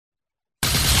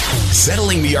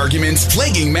Settling the arguments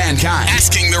plaguing mankind.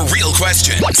 Asking the real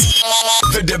questions.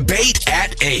 The Debate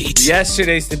at 8.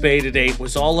 Yesterday's Debate at 8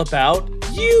 was all about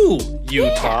you,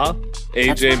 Utah.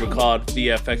 Yeah, AJ McCall at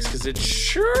VFX, because it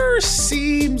sure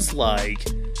seems like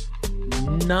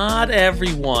not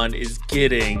everyone is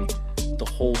getting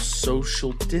the whole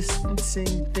social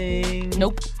distancing thing.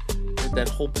 Nope. That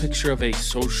whole picture of a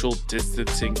social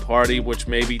distancing party, which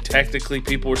maybe technically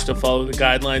people were still following the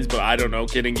guidelines, but I don't know,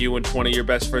 getting you and 20 of your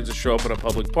best friends to show up in a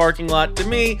public parking lot, to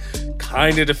me,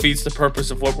 kind of defeats the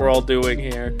purpose of what we're all doing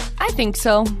here. I think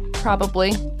so,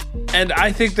 probably. And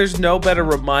I think there's no better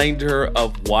reminder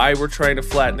of why we're trying to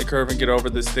flatten the curve and get over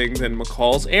this thing than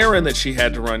McCall's errand that she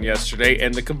had to run yesterday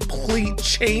and the complete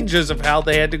changes of how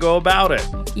they had to go about it.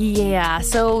 Yeah,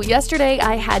 so yesterday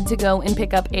I had to go and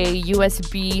pick up a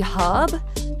USB hub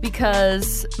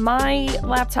because my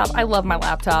laptop, I love my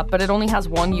laptop, but it only has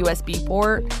one USB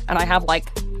port, and I have like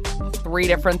 3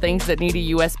 different things that need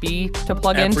a USB to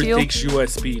plug into. Everything's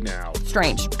USB now.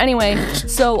 Strange. Anyway,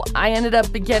 so I ended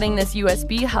up getting this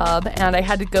USB hub, and I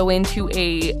had to go into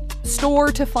a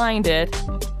store to find it.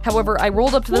 However, I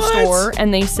rolled up to the store,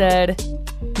 and they said,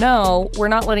 no, we're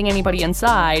not letting anybody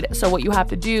inside, so what you have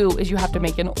to do is you have to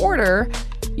make an order.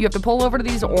 You have to pull over to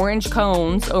these orange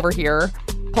cones over here,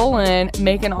 pull in,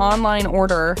 make an online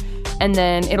order, and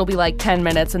then it'll be like 10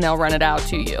 minutes, and they'll run it out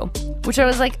to you. Which I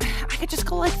was like, I could just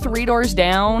go like 3 doors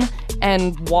down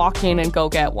and walk in and go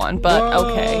get one, but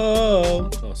okay. Oh,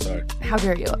 sorry. How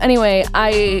dare you? Anyway,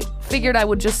 I figured I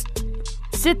would just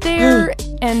sit there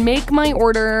and make my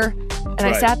order, and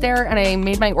I sat there and I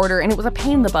made my order, and it was a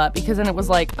pain in the butt because then it was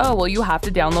like, oh, well, you have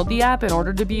to download the app in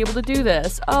order to be able to do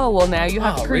this. Oh, well, now you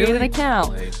have to create an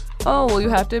account. Oh, well, you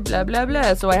have to blah, blah,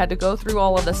 blah. So I had to go through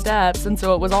all of the steps, and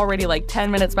so it was already like 10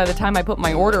 minutes by the time I put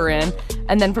my order in,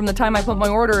 and then from the time I put my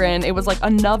order in, it was like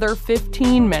another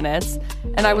 15 minutes,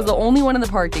 and I was the only one in the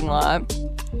parking lot,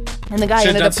 and the guy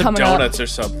ended up coming up. Donuts or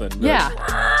something. Yeah.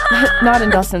 Not in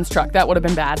Dustin's truck. That would have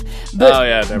been bad. But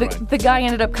never mind. The guy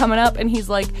ended up coming up, and he's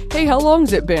like, hey, how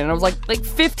long's it been? And I was like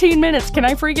 15 minutes. Can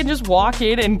I freaking just walk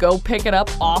in and go pick it up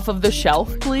off of the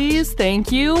shelf, please?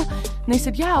 Thank you. And they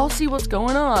said, yeah, I'll see what's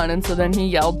going on. And so then he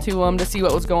yelled to him to see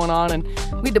what was going on, and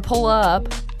we had to pull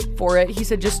up for it. He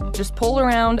said, just pull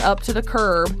around up to the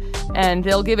curb, and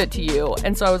they'll give it to you.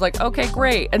 And so I was like, okay,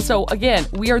 great. And so, again,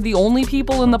 we are the only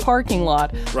people in the parking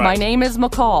lot. Right. My name is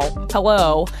McCall.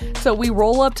 Hello. So we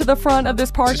roll up to the front of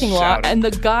this parking lot, and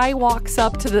the guy walks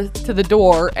up to the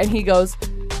door, and he goes,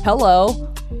 hello,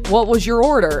 what was your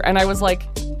order? And I was like,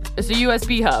 it's a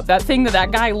USB hub. That thing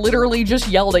that guy literally just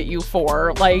yelled at you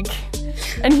for. Like...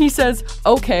 And he says,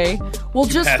 okay, well,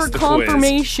 just for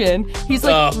confirmation, he's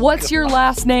like, what's your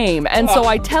last name? And so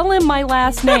I tell him my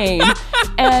last name,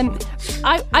 and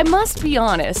I must be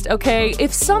honest, okay?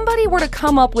 If somebody were to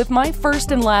come up with my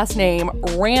first and last name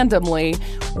randomly,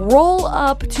 roll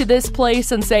up to this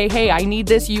place and say, hey, I need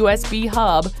this USB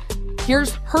hub,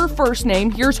 here's her first name,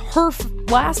 here's her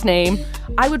last name,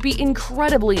 I would be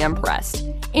incredibly impressed,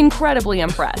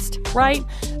 right?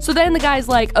 So then the guy's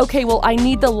like, okay, well, I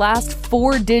need the last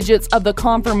 4 digits of the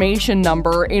confirmation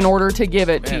number in order to give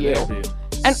it to you.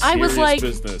 And I was like,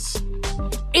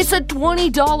 it's a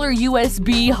 $20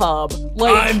 USB hub.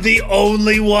 Like, I'm the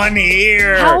only one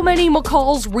here. How many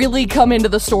McCalls really come into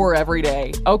the store every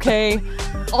day? Okay,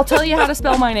 I'll tell you how to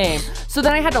spell my name. So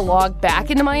then I had to log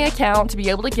back into my account to be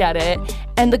able to get it.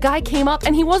 And the guy came up,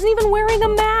 and he wasn't even wearing a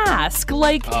mask.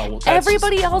 Like,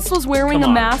 everybody else was wearing a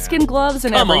mask and gloves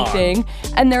and everything.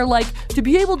 And they're like, to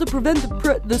be able to prevent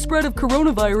the spread of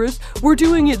coronavirus, we're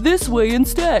doing it this way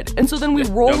instead. And so then we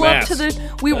roll up to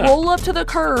the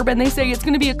curb, and they say it's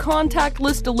going to be a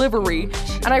contactless delivery.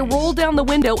 And I roll down the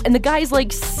window, and the guy's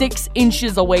like 6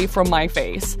 inches away from my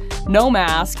face. No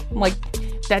mask. I'm like,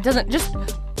 that doesn't just...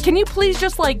 Can you please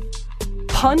just, like,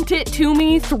 punt it to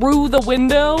me through the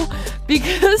window?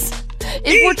 Because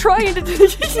if we're trying to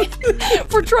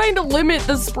limit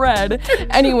the spread.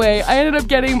 Anyway, I ended up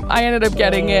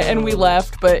getting it, and we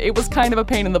left, but it was kind of a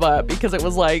pain in the butt because it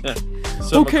was like,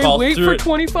 okay, wait for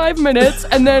 25 minutes,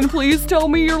 and then please tell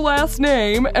me your last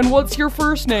name, and what's your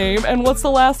first name, and what's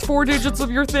the last 4 digits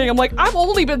of your thing. I'm like, I've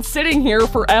only been sitting here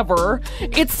forever.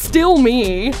 It's still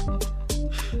me.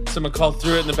 So McCall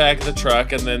threw it in the back of the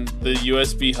truck, and then the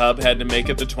USB hub had to make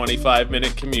it the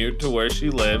 25-minute commute to where she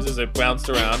lives as it bounced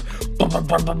around. I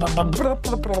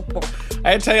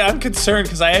had to tell you, I'm concerned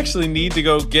because I actually need to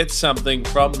go get something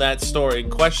from that store in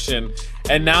question,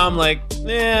 and now I'm like,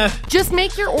 Just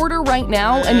make your order right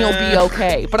now, and you'll be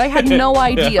okay. But I had no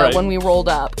idea when we rolled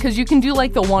up, because you can do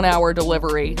like the 1-hour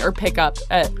delivery or pickup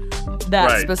at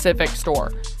that specific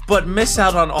store. but miss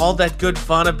out on all that good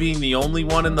fun of being the only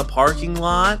one in the parking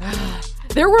lot?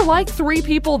 There were like 3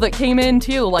 people that came in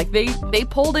too. Like they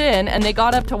pulled in and they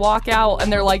got up to walk out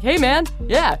and they're like, hey man,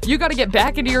 yeah, you got to get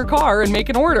back into your car and make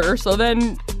an order. So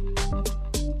then...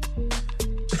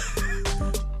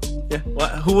 Yeah, well,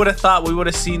 who would have thought we would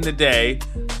have seen the day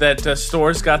that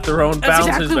stores got their own bouncers?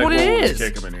 That's exactly what it is.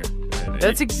 Kick them in here.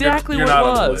 That's exactly you're what not it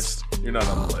on the was. list. You're not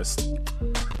on the list.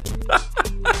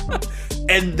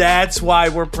 And that's why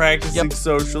we're practicing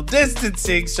social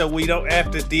distancing, so we don't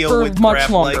have to deal For with much crap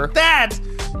longer. like that.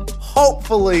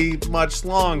 Hopefully, much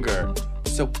longer.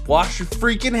 So wash your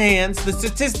freaking hands. The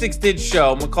statistics did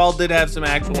show. McCall did have some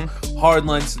actual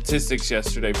hardline statistics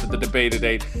yesterday for the debate at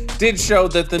 8. Did show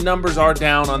that the numbers are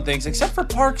down on things, except for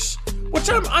parks, which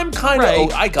I'm kind of...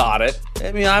 Right. I got it.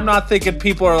 I mean, I'm not thinking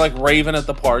people are like raving at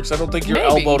the parks. I don't think you're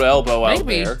elbow to elbow out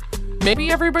there.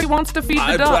 Maybe everybody wants to feed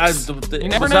the ducks. You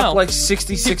never know. Up like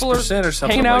 66% or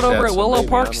something hanging out like over that, at Willow maybe,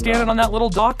 Park, standing on that little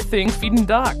dock thing, feeding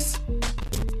ducks.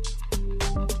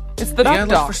 It's the duck look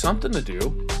dock. for something to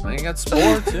do. I ain't got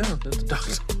sports, yeah. The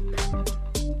ducks.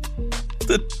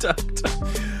 The duck.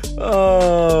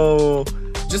 Oh.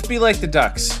 Just be like the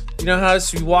ducks. You know how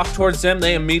as you walk towards them,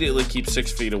 they immediately keep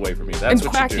 6 feet away from you. That's And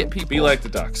what quack you do. at people. Be like the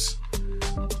ducks.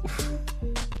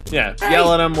 Yeah,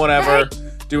 yell at them, whatever.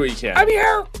 Do what you can. I'm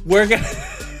here. We're gonna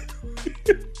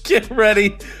get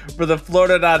ready for the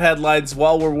Florida Not headlines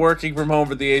while we're working from home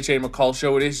for the AJ McCall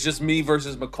Show. It is just me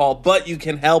versus McCall, but you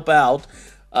can help out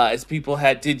as people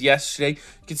did yesterday.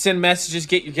 You can send messages,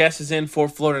 get your guesses in for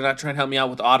Florida Not. Try and help me out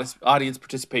with audience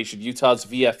participation. Utah's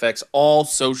VFX, all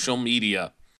social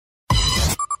media.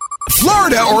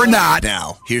 Florida or not,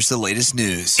 Now, here's the latest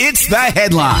news. it's the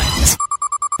headlines.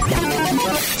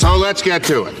 So let's get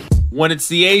to it. When it's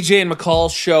the AJ and McCall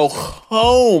Show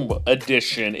home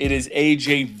edition, it is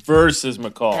AJ versus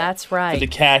McCall. That's right. For the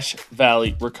Cache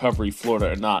Valley Recovery,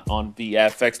 Florida or Not on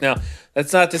VFX. Now,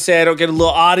 that's not to say I don't get a little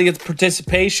audience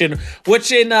participation,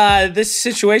 which in this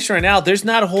situation right now, there's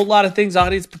not a whole lot of things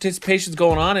audience participation's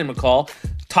going on in McCall.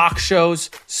 Talk shows,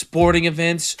 sporting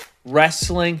events,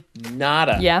 wrestling,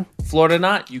 nada. Yeah. Florida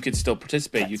Not, you can still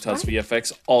participate. That's Utah's right.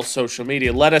 VFX, all social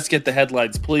media. Let us get the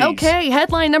headlines, please. Okay,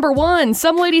 headline number 1.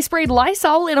 Some lady sprayed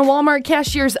Lysol in a Walmart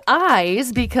cashier's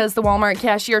eyes because the Walmart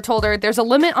cashier told her there's a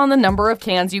limit on the number of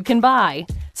cans you can buy.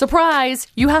 Surprise,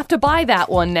 you have to buy that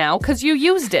one now because you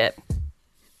used it.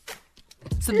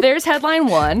 So there's headline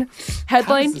 1. How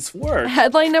does this work?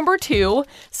 Headline number 2.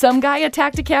 Some guy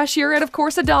attacked a cashier at, of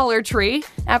course, a Dollar Tree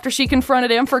after she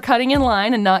confronted him for cutting in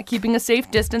line and not keeping a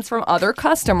safe distance from other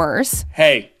customers.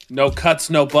 Hey, no cuts,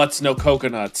 no butts, no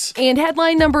coconuts. And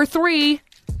headline number 3.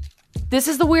 This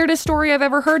is the weirdest story I've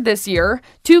ever heard this year.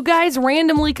 2 guys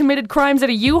randomly committed crimes at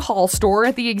a U-Haul store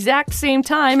at the exact same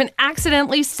time and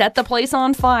accidentally set the place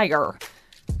on fire.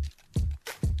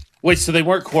 Wait, so they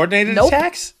weren't coordinated Nope.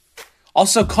 attacks?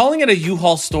 Also, calling it a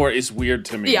U-Haul store is weird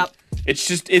to me. Yep.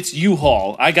 It's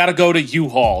U-Haul. I gotta go to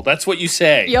U-Haul. That's what you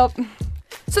say. Yep.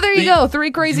 So there you go. 3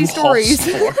 crazy U-Haul stories.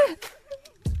 store.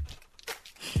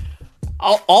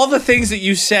 all the things that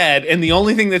you said, and the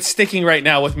only thing that's sticking right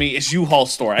now with me is U-Haul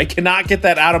store. I cannot get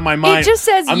that out of my mind. It just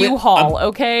says I'm gonna- U-Haul,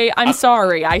 okay? I'm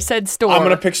sorry. I said store. I'm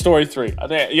gonna pick story 3.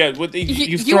 Yeah,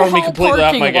 you've thrown me U-Haul completely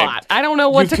off my parking game. lot. I don't know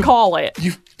what to call it.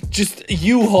 You just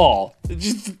U-Haul.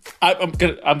 I'm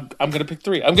gonna pick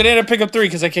 3. I'm gonna end up picking up 3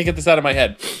 because I can't get this out of my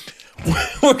head.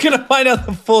 We're gonna find out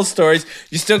the full stories.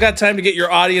 You still got time to get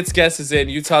your audience guesses in.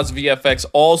 Utah's VFX,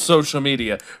 all social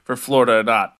media for Florida or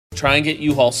Not. Try and get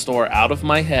U-Haul store out of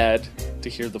my head to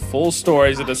hear the full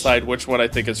stories and decide which one I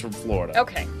think is from Florida.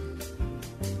 Okay.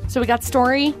 So we got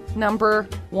story number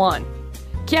 1.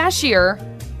 Cashier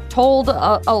told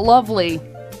a lovely,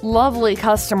 lovely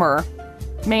customer,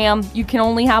 ma'am, you can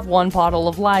only have 1 bottle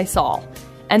of Lysol.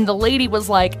 And the lady was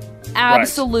like,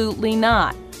 absolutely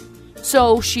not.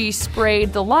 So she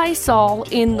sprayed the Lysol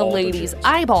in the lady's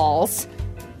eyeballs.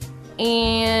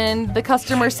 And the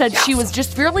customer said she was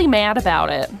just really mad about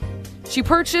it. She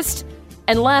purchased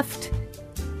and left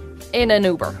in an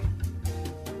Uber.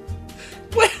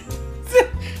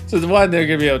 So the 1, they're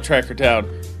gonna be able to track her down.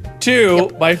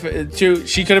 2,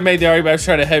 she could have made the argument I was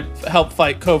trying to help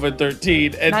fight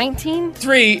COVID-13. And 19?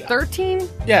 3, 13?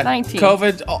 yeah, 19.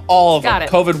 COVID, all of Got them.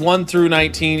 it. COVID 1 through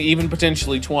 19, even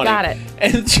potentially 20. Got it.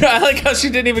 And I like how she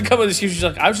didn't even come with this. She's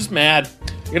like, I was just mad.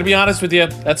 I'm gonna be honest with you.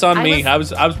 That's on me. I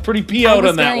was pretty PO'd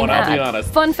on that one. I'll be honest.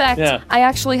 Fun fact, Yeah. I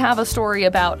actually have a story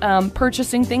about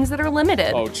purchasing things that are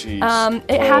limited. Oh, jeez.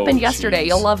 It happened yesterday. jeez.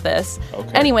 You'll love this.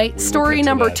 Okay. Anyway, We will story get to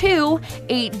number that. 2,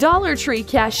 a Dollar Tree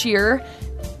cashier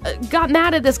got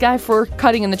mad at this guy for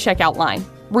cutting in the checkout line.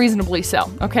 Reasonably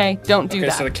so, okay? Don't do Okay,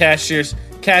 that. so the cashier's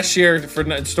Cashier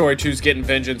for story 2 is getting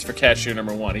vengeance for cashier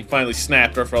number 1. He finally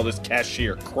snapped her for all this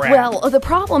cashier crap. Well, the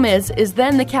problem is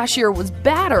then the cashier was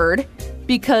battered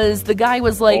because the guy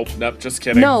was like, oh, nope, just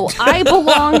kidding. No, I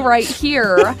belong right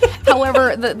here.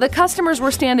 However, the customers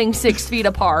were standing 6 feet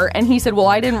apart, and he said, well,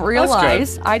 I didn't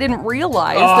realize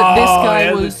that this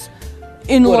guy was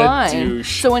in what line. A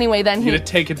douche. So anyway, then he to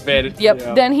take advantage. Yep.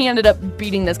 Yeah. Then he ended up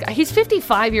beating this guy. He's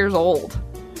 55 years old.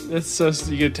 It's so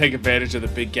you gotta take advantage of the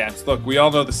big gaps. Look, we all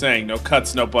know the saying: no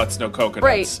cuts, no butts, no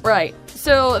coconuts. Right.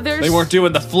 So they weren't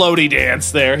doing the floaty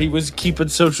dance there. He was keeping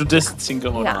social distancing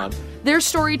going on. There's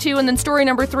story 2, and then story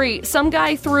number 3. Some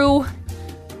guy threw.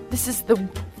 This is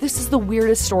the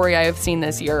weirdest story I have seen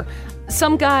this year.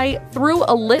 Some guy threw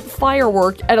a lit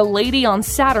firework at a lady on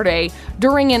Saturday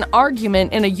during an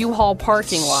argument in a U-Haul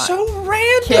parking lot. So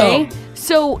random. Okay.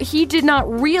 So he did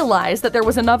not realize that there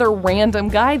was another random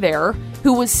guy there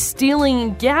who was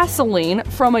stealing gasoline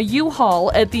from a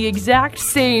U-Haul at the exact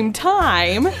same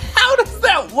time. How does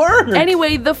that work?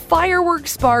 Anyway, the firework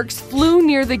sparks flew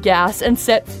near the gas and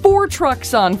set 4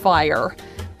 trucks on fire.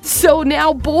 So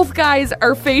now both guys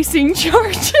are facing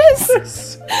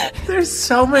charges. There's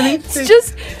so many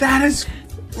things. That is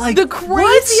like the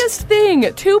craziest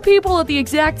thing. 2 people at the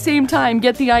exact same time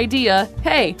get the idea,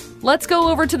 hey, let's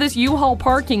go over to this U-Haul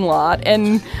parking lot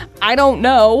and, I don't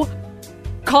know,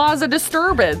 cause a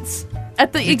disturbance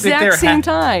at the exact same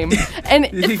time. And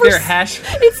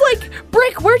it's like,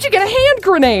 Brick, where'd you get a hand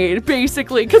grenade,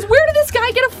 basically? Because where did this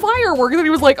guy get a firework? And then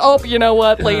he was like, oh, you know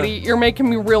what, lady, you're making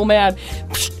me real mad.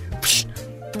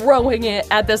 Throwing it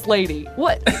at this lady.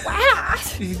 What?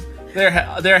 They're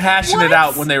hashing it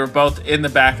out when they were both in the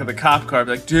back of the cop car.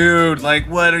 Like, dude, like,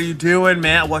 what are you doing,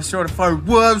 man? What sort of fire?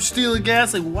 Whoa, I'm stealing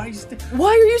gas. Like, why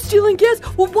are you stealing gas?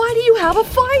 Well, why do you have a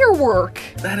firework?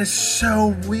 That is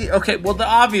so weird. Okay, well,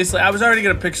 obviously, I was already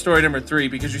going to pick story number 3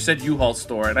 because you said U-Haul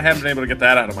store, and I haven't been able to get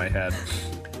that out of my head.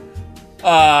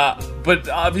 But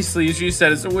obviously, as you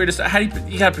said, it's the weirdest. How do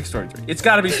you gotta pick story 3? It's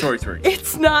gotta be story 3.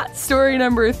 It's not story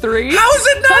number 3. How is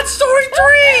it not story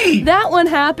 3? That one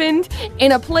happened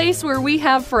in a place where we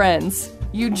have friends.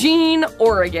 Eugene,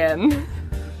 Oregon.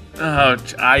 Oh,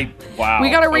 wow. We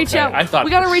gotta reach out.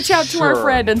 We gotta reach out to our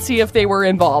friend and see if they were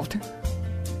involved.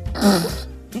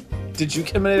 Did you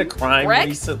commit a crime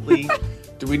recently?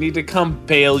 Do we need to come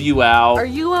bail you out? Are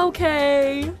you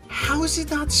okay? How is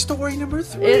it not story number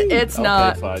 3? It's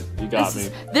not. Okay, fine. You got me.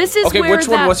 This is okay, where which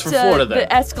one was for Florida then?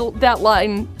 That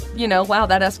line, wow,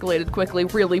 that escalated quickly,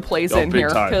 really plays in here.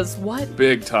 Because what?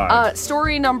 Big time.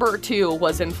 Story number 2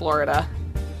 was in Florida.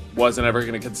 Wasn't ever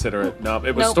going to consider it. No,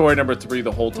 it was story number 3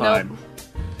 the whole time.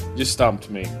 Nope. You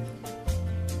stumped me.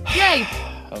 Yay.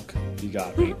 Okay, you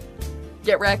got me.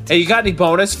 Get wrecked. Hey, you got any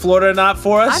bonus Florida or not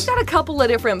for us? I've got a couple of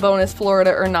different bonus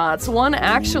Florida or nots. One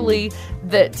actually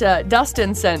that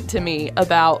Dustin sent to me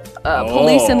about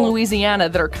police in Louisiana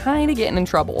that are kind of getting in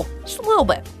trouble. Just a little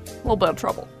bit of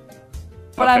trouble.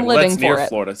 But I'm living for it.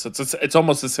 Florida, so it's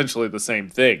almost essentially the same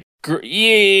thing.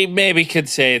 Yeah, maybe could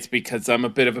say it's because I'm a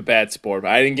bit of a bad sport,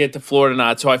 but I didn't get the Florida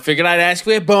knot, so I figured I'd ask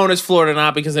you a bonus Florida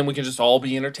knot because then we can just all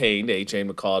be entertained. AJ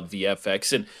McCall at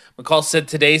VFX, and McCall said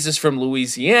today's is from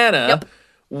Louisiana,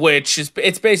 which is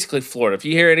it's basically Florida. If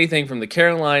you hear anything from the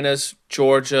Carolinas,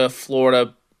 Georgia,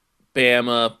 Florida,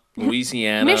 Bama,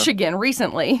 Louisiana, Michigan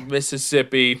recently,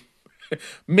 Mississippi,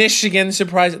 Michigan,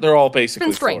 surprise, they're all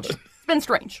basically Florida. It's been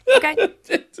strange. Okay.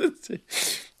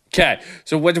 Okay,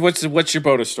 so what's your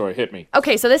bonus story? Hit me.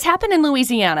 Okay, so this happened in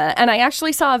Louisiana, and I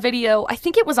actually saw a video, I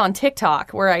think it was on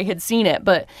TikTok where I had seen it,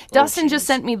 but Dustin just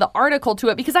sent me the article to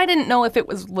it because I didn't know if it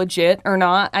was legit or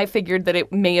not. I figured that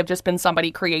it may have just been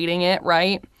somebody creating it,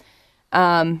 right?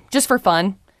 Just for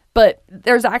fun. But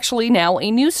there's actually now a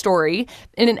news story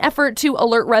in an effort to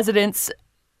alert residents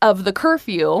of the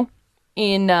curfew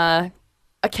in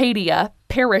Acadia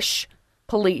Parish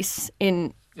Police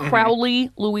in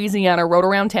Crowley, Louisiana, rode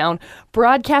around town,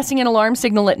 broadcasting an alarm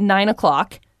signal at 9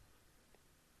 o'clock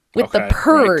with the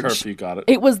purge. Right, curfew, got it.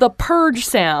 It was the purge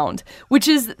sound, which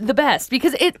is the best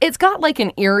because it's got like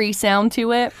an eerie sound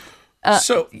to it.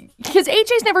 Because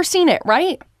AJ's never seen it,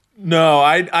 right? No,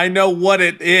 I know what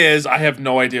it is. I have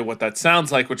no idea what that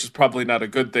sounds like, which is probably not a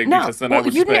good thing because then I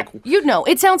would just be like... You'd know.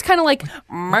 It sounds kind of like...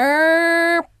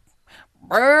 Merp,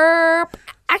 merp.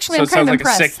 Actually, I'm kind of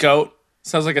impressed. Sounds like a sick goat.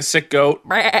 Sounds like a sick goat.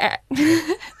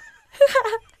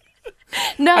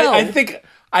 No.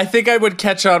 I think I would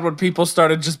catch on when people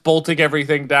started just bolting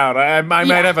everything down. I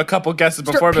might have a couple guesses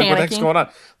before, but what the heck's going on?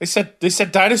 They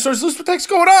said dinosaurs. What the heck's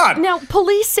going on? Now,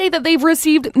 police say that they've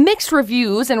received mixed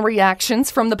reviews and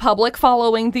reactions from the public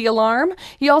following the alarm.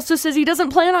 He also says he doesn't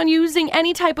plan on using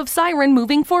any type of siren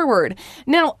moving forward.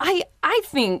 Now, I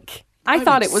think I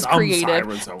thought it was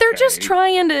creative. They're just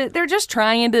trying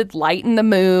to lighten the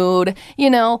mood. You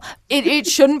know, it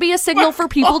shouldn't be a signal for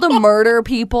people to murder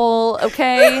people.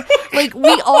 Okay, like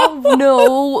we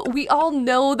all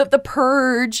know that the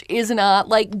purge is not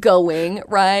like going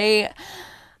right.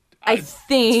 I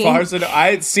think. As far as I know, I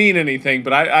hadn't seen anything,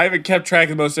 but I haven't kept track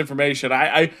of most information.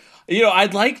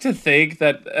 I'd like to think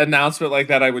that announcement like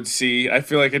that I would see. I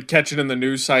feel like I'd catch it in the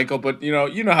news cycle, but you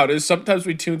know how it is. Sometimes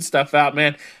we tune stuff out,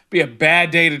 man. Be a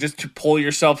bad day to pull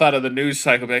yourself out of the news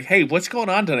cycle. Be like, hey, what's going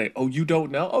on tonight? Oh, you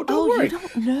don't know? Oh, don't worry. You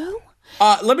don't know?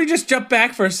 Let me just jump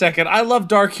back for a second. I love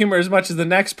dark humor as much as the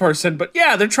next person, but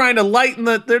yeah, they're trying to lighten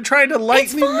the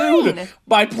mood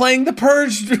by playing the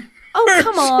purge. Oh,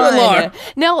 come on. Alarm.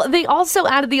 Now, they also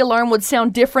added the alarm would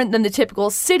sound different than the typical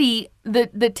city,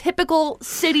 the typical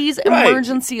city's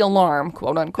emergency alarm,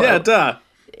 quote unquote. Yeah, duh.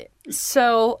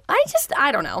 So,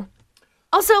 I don't know.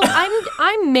 Also,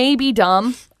 I may be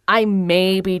dumb. I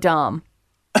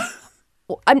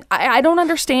don't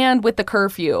understand with the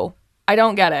curfew. I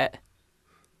don't get it.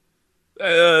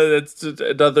 It's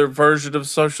another version of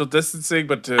social distancing,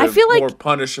 but more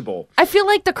punishable. I feel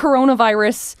like the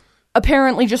coronavirus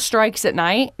apparently just strikes at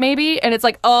night, maybe, and it's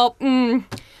like, I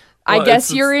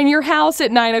guess you're in your house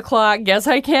at 9:00. Guess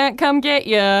I can't come get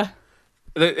you.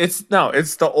 It's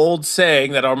the old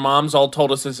saying that our moms all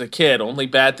told us as a kid. Only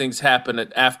bad things happen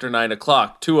after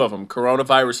 9:00. Two of them,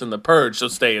 coronavirus and the purge. So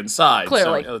stay inside.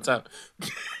 Clearly, so,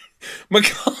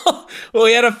 McCall, well,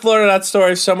 we had a Florida out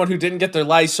story of someone who didn't get their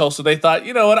Lysol, so they thought,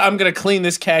 you know what, I'm going to clean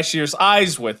this cashier's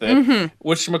eyes with it,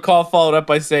 which McCall followed up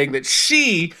by saying that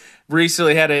she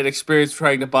recently had an experience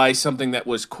trying to buy something that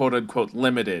was quote-unquote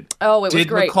limited. Oh, it was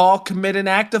great. Did McCall commit an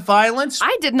act of violence?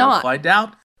 I did not. We'll find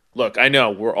out. Look, I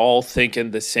know, we're all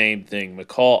thinking the same thing.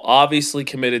 McCall obviously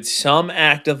committed some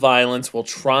act of violence while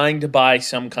trying to buy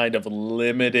some kind of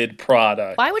limited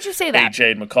product. Why would you say that?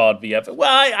 AJ McCall at VFX.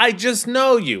 Well, I just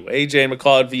know you, AJ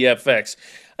McCall at VFX.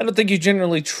 I don't think you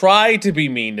generally try to be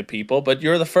mean to people, but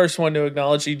you're the first one to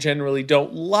acknowledge you generally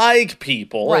don't like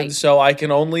people. Right. And so I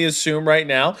can only assume right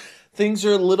now things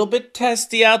are a little bit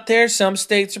testy out there. Some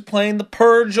states are playing the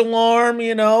purge alarm,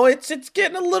 you know. It's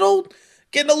getting a little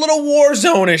war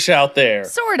zone-ish out there.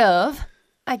 Sort of,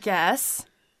 I guess.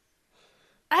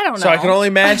 I don't know. So I can only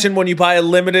imagine when you buy a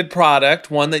limited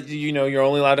product, one that you're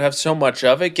only allowed to have so much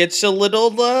of, it gets a little,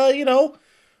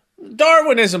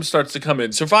 Darwinism starts to come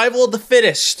in. Survival of the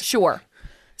fittest. Sure.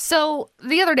 So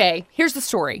the other day, here's the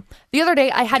story. The other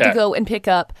day, I had to go and pick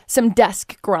up some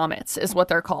desk grommets, is what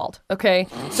they're called. Okay,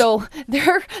 so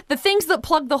they're the things that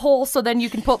plug the hole, so then you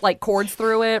can put like cords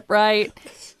through it, right?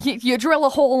 You drill a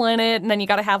hole in it, and then you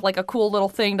got to have like a cool little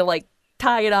thing to like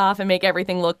tie it off and make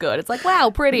everything look good. It's like, wow,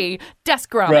 pretty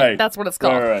desk grommet. Right. That's what it's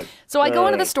called. Right. So I go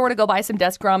into the store to go buy some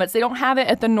desk grommets. They don't have it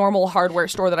at the normal hardware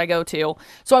store that I go to.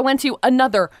 So I went to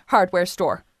another hardware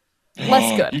store.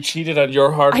 Less good. You cheated on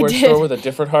your hardware store with a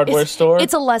different hardware store?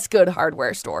 It's a less good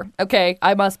hardware store, okay?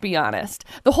 I must be honest.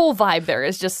 The whole vibe there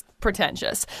is just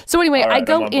pretentious. So anyway, I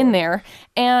go in there,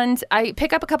 and I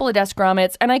pick up a couple of desk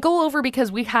grommets, and I go over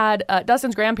because we had,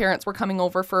 Dustin's grandparents were coming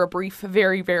over for a brief,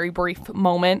 very, very brief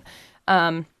moment.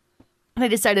 And I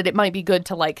decided it might be good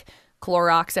to, like,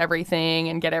 Clorox everything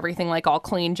and get everything, like, all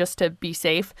clean just to be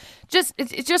safe. Just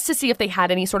to see if they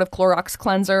had any sort of Clorox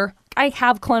cleanser. I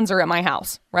have cleanser at my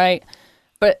house, right?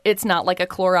 But it's not like a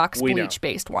Clorox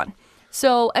bleach-based one.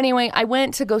 So anyway, I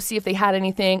went to go see if they had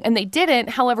anything, and they didn't.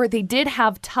 However, they did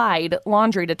have Tide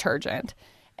laundry detergent.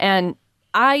 And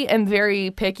I am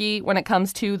very picky when it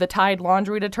comes to the Tide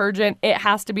laundry detergent. It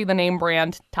has to be the name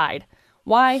brand Tide.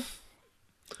 Why?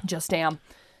 Just am.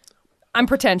 I'm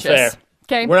pretentious. Fair.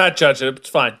 Okay? We're not judging. It's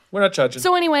fine. We're not judging.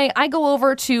 So anyway, I go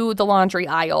over to the laundry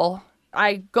aisle.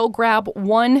 I go grab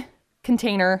one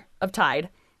container of Tide.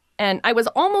 And I was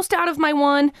almost out of my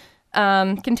one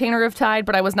container of Tide,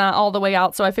 but I was not all the way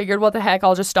out. So I figured, what the heck,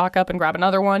 I'll just stock up and grab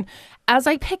another one. As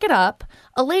I pick it up,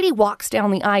 a lady walks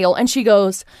down the aisle and she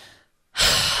goes,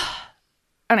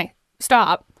 and I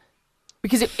stop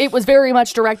because it was very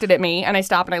much directed at me. And I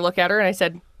stop and I look at her and I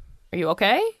said, "Are you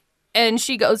okay?" And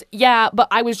she goes, "Yeah, but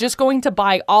I was just going to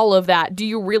buy all of that. Do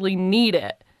you really need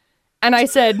it?" And I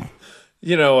said,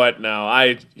 "You know what? No,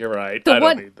 you're right. I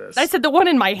don't need this." I said, "The one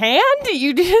in my hand?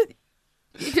 You did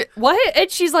what?"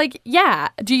 And she's like, "Yeah,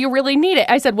 do you really need it?"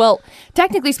 I said, "Well,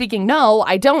 technically speaking, no,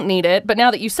 I don't need it. But now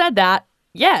that you said that,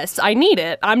 yes, I need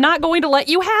it. I'm not going to let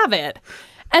you have it."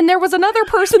 And there was another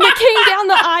person that came down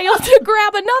the aisle to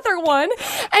grab another one.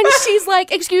 And she's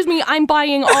like, "Excuse me, I'm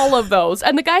buying all of those."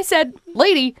 And the guy said,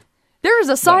 "Lady, there is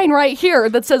a sign right here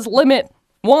that says limit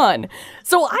One.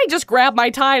 So I just grab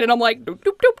my Tide and I'm like, doop,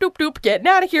 doop, doop, doop, doop, getting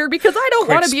out of here because I don't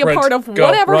want to be a part of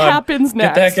whatever happens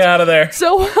next. Get the heck out of there.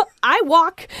 So I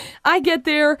walk, I get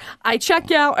there, I check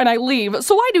out, and I leave.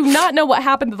 So I do not know what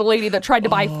happened to the lady that tried to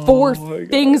buy 4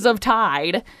 things of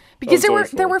Tide because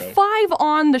there were 5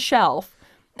 on the shelf.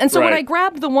 And so when I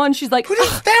grabbed the one, she's like, "What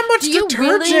is that much do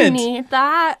detergent? You really need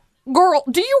that? Girl,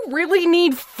 do you really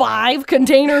need 5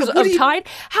 containers of Tide?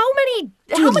 How many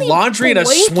laundry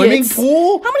blankets, in a swimming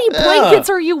pool? How many blankets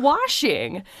are you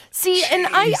washing? See, and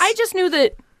I just knew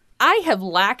that I have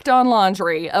lacked on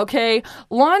laundry, okay?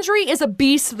 Laundry is a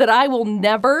beast that I will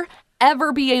never,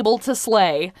 ever be able to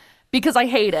slay because I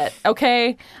hate it,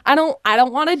 okay? I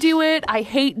don't want to do it. I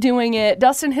hate doing it.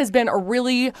 Dustin has been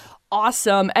really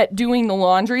awesome at doing the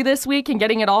laundry this week and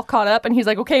getting it all caught up. And he's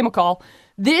like, okay, McCall,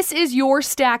 this is your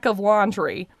stack of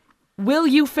laundry. Will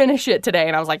you finish it today?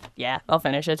 And I was like, yeah, I'll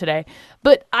finish it today.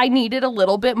 But I needed a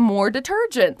little bit more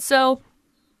detergent. So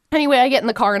anyway, I get in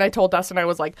the car and I told Dustin, I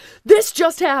was like, this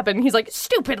just happened. He's like,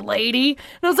 stupid lady.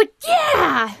 And I was like,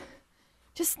 yeah.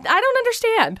 I don't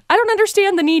understand. I don't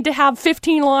understand the need to have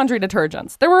 15 laundry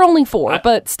detergents. There were only 4,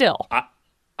 but still.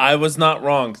 I was not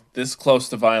wrong. This close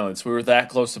to violence. We were that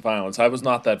close to violence. I was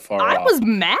not that far off. I was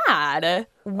mad.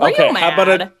 Real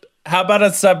mad. How about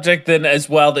a subject then as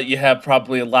well that you have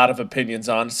probably a lot of opinions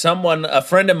on? A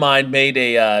friend of mine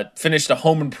finished a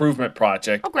home improvement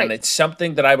project. Oh, great. And it's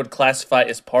something that I would classify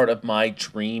as part of my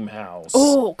dream house.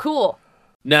 Oh, cool.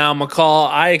 Now, McCall,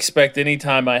 I expect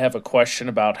anytime I have a question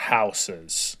about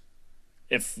houses,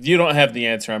 if you don't have the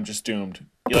answer, I'm just doomed.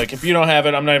 If you don't have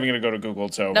it, I'm not even going to go to Google.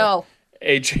 It's over. No.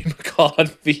 AJ McCall on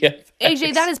VFX.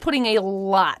 AJ, that is putting a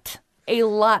lot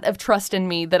of trust in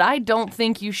me that I don't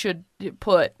think you should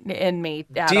put in me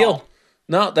at all.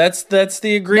 No, that's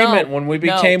the agreement. When we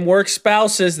became work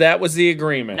spouses, that was the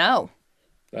agreement. No.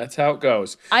 That's how it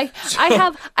goes. I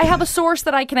have a source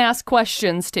that I can ask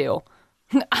questions to.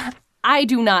 I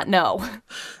do not know.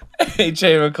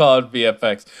 AJ McCall on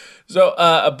VFX. So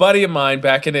a buddy of mine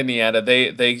back in Indiana,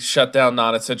 they shut down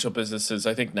non-essential businesses,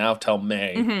 I think now till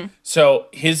May. Mm-hmm. So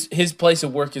his place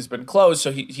of work has been closed,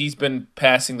 so he's been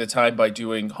passing the time by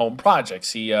doing home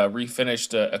projects. He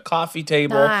refinished a coffee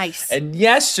table. Nice. And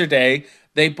yesterday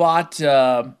they bought,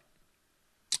 I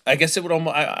guess it would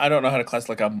almost, I don't know how to class,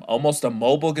 almost a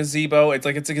mobile gazebo. It's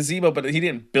a gazebo, but he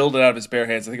didn't build it out of his bare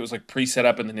hands. I think it was pre-set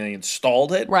up and then they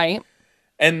installed it. Right.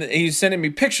 And he's sending me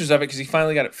pictures of it because he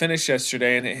finally got it finished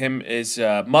yesterday. And his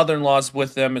mother-in-law's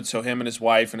with them. And so him and his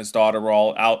wife and his daughter were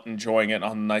all out enjoying it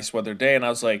on a nice weather day. And I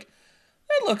was like,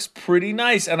 that looks pretty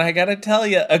nice. And I got to tell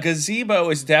you, a gazebo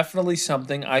is definitely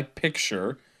something I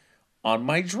picture on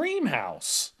my dream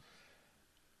house.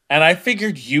 And I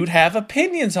figured you'd have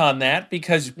opinions on that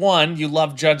because, 1, you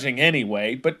love judging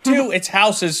anyway. But 2, it's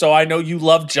houses, so I know you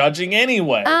love judging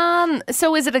anyway.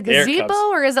 So is it a gazebo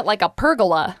or is it like a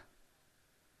pergola?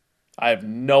 I have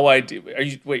no idea.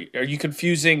 Are you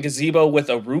confusing gazebo with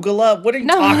arugula? What are you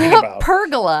talking about?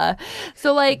 Pergola.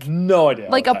 So no idea.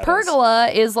 A pergola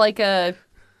is like a.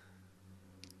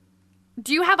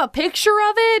 Do you have a picture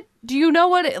of it? Do you know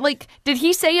what did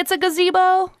he say it's a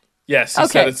gazebo? Yes, he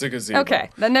said it's a gazebo. Okay,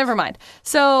 then never mind.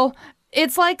 So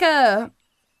it's like a.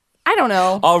 I don't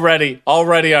know. Already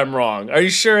I'm wrong. Are you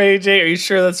sure, AJ? Are you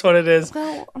sure that's what it is?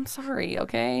 Well, I'm sorry,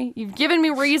 okay? You've given me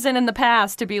reason in the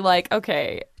past to be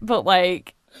okay, but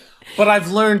But I've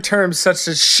learned terms such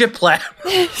as shiplap.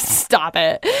 Stop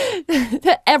it.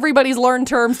 Everybody's learned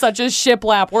terms such as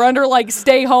shiplap. We're under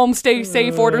stay home, stay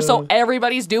safe order, so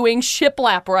everybody's doing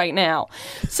shiplap right now.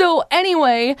 So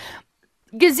anyway,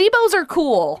 gazebos are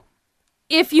cool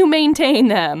if you maintain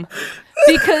them.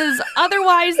 Because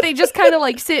otherwise they just kind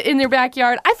of sit in their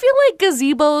backyard. I feel like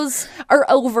gazebos are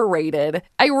overrated.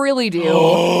 I really do.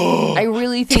 I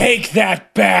really think. Take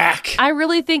that back. I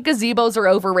really think gazebos are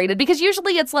overrated because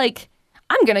usually it's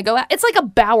I'm going to go out. It's like a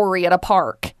Bowery at a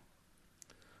park.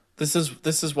 This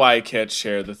is why I can't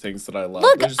share the things that I love.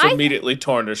 Look, they're just immediately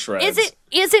torn to shreds.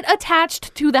 Is it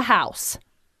attached to the house?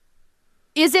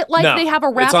 Is it No, they have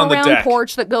a it's on the wraparound deck.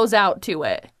 porch that goes out to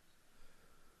it?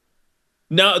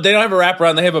 No, they don't have a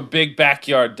wraparound. They have a big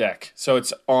backyard deck. So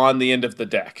it's on the end of the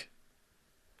deck.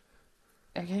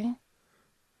 Okay.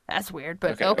 That's weird,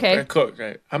 but okay. Cool.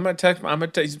 I'm going to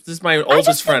text. This is my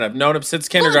oldest friend. I've known him since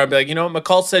kindergarten. I'll be like,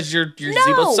 McCall says your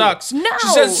gazebo sucks. No. She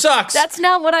says sucks. That's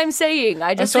not what I'm saying.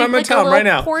 I just think I'm gonna tell a him little right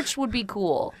now. porch would be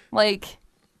cool. You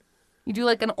do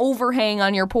an overhang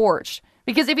on your porch.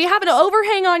 Because if you have an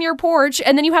overhang on your porch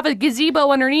and then you have a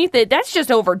gazebo underneath it, that's just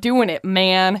overdoing it,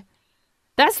 man.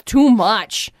 That's too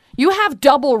much. You have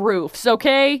double roofs,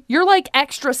 okay? You're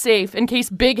extra safe in case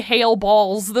big hail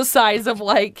balls the size of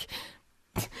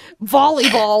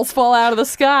volleyballs fall out of the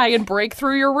sky and break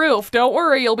through your roof. Don't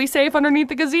worry, you'll be safe underneath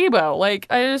the gazebo. Like,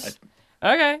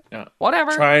 okay,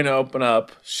 whatever. Trying to open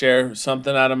up, share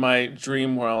something out of my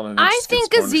dream world, and I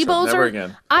think gazebos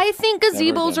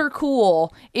are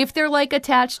cool if they're like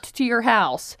attached to your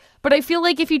house. But I feel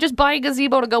like if you just buy a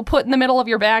gazebo to go put in the middle of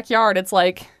your backyard, it's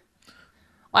like,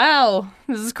 wow,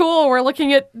 this is cool. We're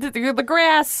looking at the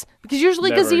grass. Because usually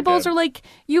gazebos are like,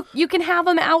 you can have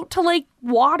them out to like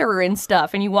water and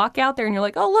stuff. And you walk out there and you're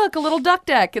like, oh, look, a little duck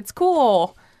deck. It's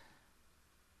cool.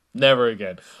 Never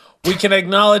again. We can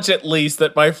acknowledge at least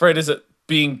that my friend is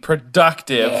being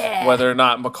productive, whether or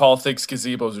not McCall thinks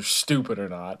gazebos are stupid or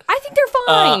not. I think they're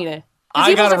fine.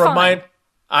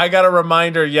 I got a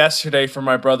reminder yesterday from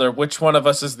my brother which one of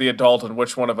us is the adult and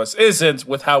which one of us isn't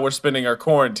with how we're spending our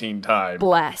quarantine time.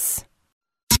 Bless.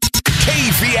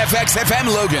 KVFX FM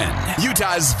Logan,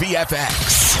 Utah's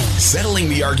VFX. Settling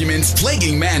the arguments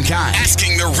plaguing mankind.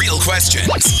 Asking the real questions.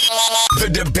 The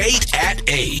debate at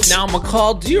 8. Now,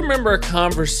 McCall, do you remember a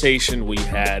conversation we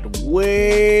had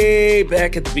way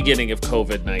back at the beginning of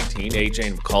COVID-19? AJ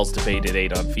and McCall's debate at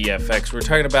 8 on VFX. We were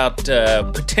talking about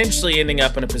potentially ending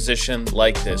up in a position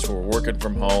like this where we're working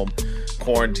from home,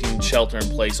 quarantine, shelter in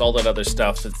place, all that other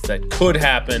stuff that could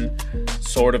happen,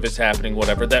 sort of is happening,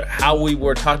 whatever. That how we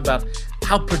were talking about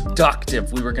how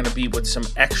productive we were going to be with some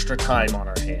extra time on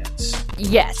our hands.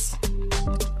 Yes.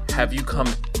 Have you come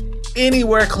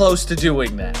anywhere close to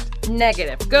doing that?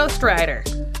 Negative. Ghost Rider.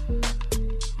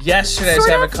 Yesterday I was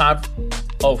having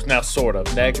now sort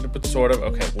of. Negative, but sort of.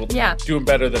 Okay, well, doing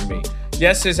better than me.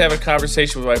 Yesterday I was having a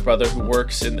conversation with my brother who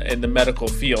works in the medical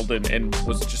field and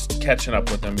was just catching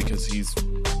up with him because he's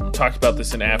talked about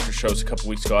this in after shows a couple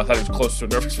weeks ago. I thought he was close to a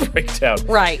nervous breakdown.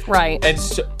 Right. And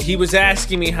so he was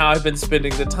asking me how I've been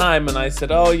spending the time, and I said,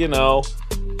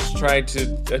 just trying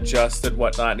to adjust and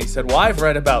whatnot. And he said, well, I've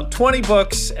read about 20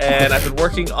 books, and I've been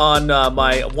working on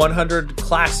my 100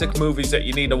 classic movies that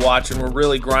you need to watch, and we're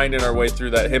really grinding our way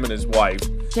through that, him and his wife.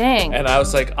 Dang. And I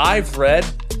was like, I've read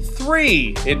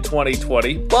 3 in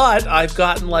 2020, but I've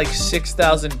gotten like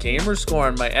 6,000 gamer score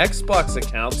on my Xbox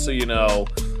account, so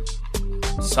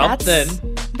something.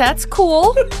 That's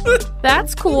cool.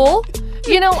 That's cool.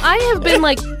 I have been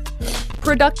like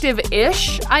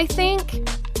productive-ish, I think.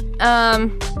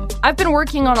 I've been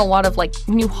working on a lot of like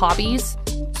new hobbies.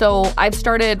 So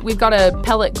we've got a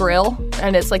pellet grill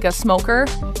and it's like a smoker.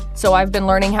 So I've been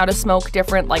learning how to smoke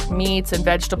different like meats and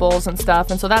vegetables and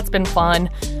stuff. And so that's been fun.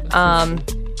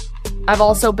 I've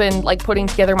also been like putting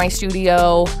together my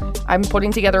studio. I'm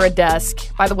putting together a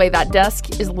desk. By the way, that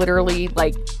desk is literally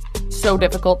like so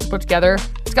difficult to put together.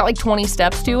 It's got like 20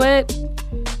 steps to it.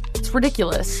 It's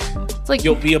ridiculous. It's like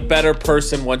you'll be a better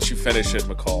person once you finish it,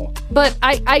 McCall. But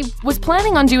I was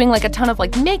planning on doing like a ton of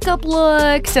like makeup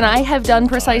looks, and I have done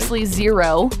precisely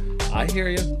 0. I hear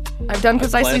you. I've done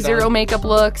precisely 0 makeup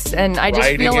looks, and I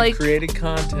just feel like creating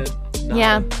content.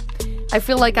 Yeah, I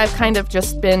feel like I've kind of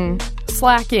just been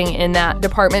slacking in that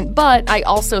department, but I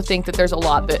also think that there's a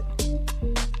lot that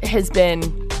has been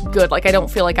good. Like I don't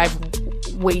feel like I've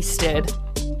wasted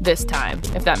this time,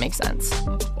 if that makes sense.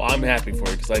 Well, I'm happy for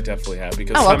you because I definitely have.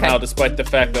 Because somehow, despite the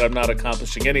fact that I'm not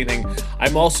accomplishing anything,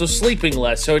 I'm also sleeping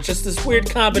less. So it's just this weird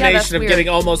combination of getting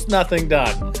almost nothing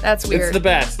done. That's weird. It's the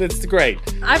best. It's great.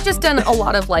 I've just done a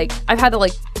lot of like, I've had to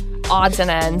like odds and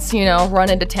ends,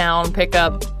 run into town, pick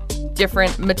up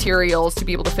different materials to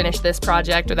be able to finish this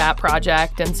project or that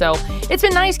project. And so it's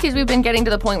been nice because we've been getting to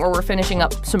the point where we're finishing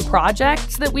up some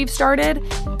projects that we've started.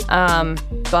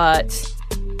 But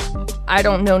I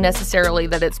don't know necessarily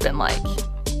that it's been like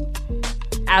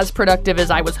as productive as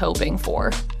I was hoping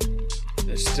for.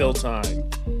 There's still time.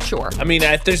 Sure. I mean,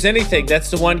 if there's anything,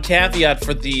 that's the one caveat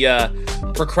for the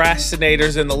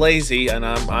procrastinators and the lazy, and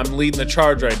I'm leading the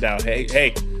charge right now.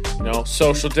 Hey,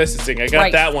 social distancing. I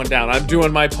got that one down. I'm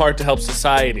doing my part to help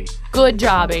society. Good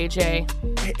job, AJ.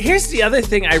 Here's the other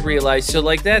thing I realized. So,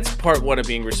 like, that's part one of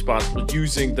being responsible,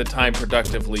 using the time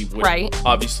productively. With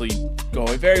obviously going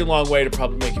a very long way to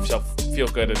probably make yourself feel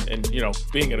good and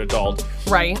being an adult.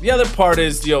 Right. The other part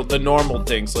is, the normal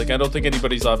things. Like, I don't think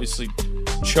anybody's obviously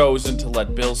chosen to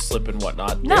let bills slip and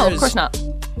whatnot. No, of course not.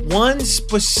 One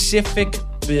specific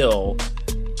bill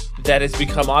that has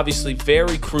become obviously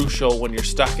very crucial when you're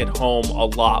stuck at home a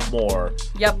lot more.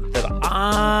 Yep. That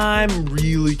I'm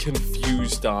really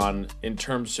confused on in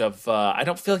terms of, I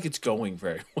don't feel like it's going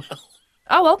very well.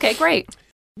 Oh, okay, great.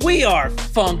 We are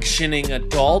functioning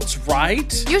adults,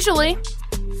 right? Usually.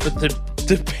 For the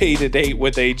debate at 8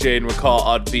 with AJ and McCall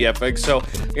on VFX. So,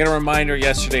 I got a reminder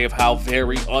yesterday of how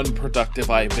very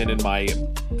unproductive I've been in my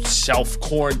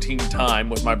self-quarantine time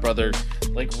with my brother,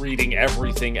 like reading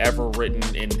everything ever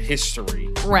written in history.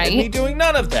 Right. And me doing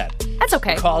none of that. That's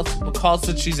okay. McCall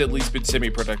said she's at least been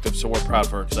semi-productive, so we're proud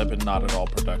of her because I've been not at all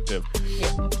productive.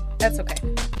 Yeah, that's okay.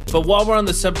 But while we're on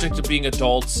the subject of being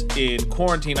adults in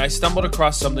quarantine, I stumbled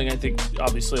across something I think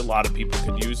obviously a lot of people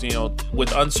could use.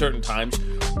 With uncertain times,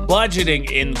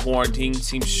 budgeting in quarantine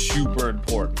seems super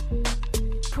important.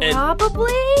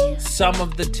 Probably. And some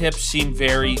of the tips seem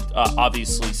very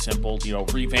obviously simple.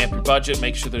 Revamp your budget,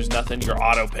 make sure there's nothing you're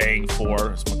auto-paying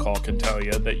for, as McCall can tell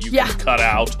you, that you can cut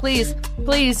out. Please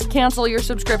cancel your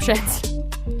subscriptions.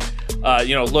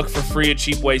 Look for free and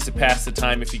cheap ways to pass the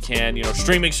time if you can.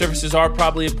 Streaming services are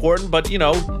probably important, but,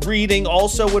 reading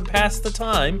also would pass the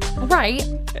time. Right.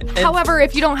 However,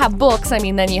 if you don't have books, then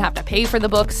you have to pay for the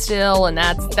books still, and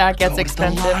that gets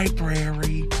expensive. The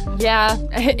library. Yeah,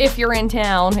 if you're in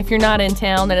town. If you're not in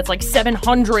town, then it's like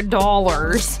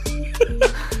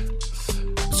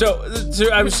 $700. So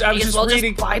I was just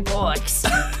reading. Just buy books.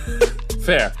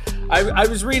 Fair. I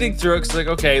was reading through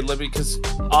it because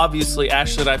obviously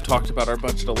Ashley and I have talked about our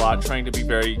budget a lot, trying to be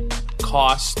very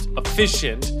cost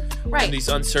efficient in these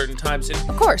uncertain times. And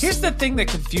of course. Here's the thing that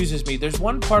confuses me. There's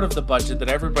one part of the budget that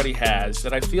everybody has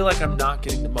that I feel like I'm not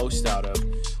getting the most out of,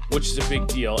 which is a big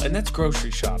deal, and that's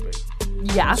grocery shopping.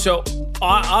 Yeah. So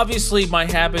obviously my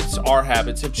habits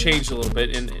have changed a little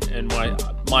bit in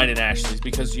mine and Ashley's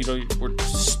because we're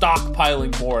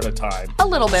stockpiling more at a time. A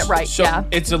little bit, right? So yeah.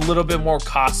 It's a little bit more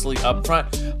costly up front.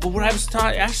 But what I was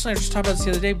Ashley and I were just talking about this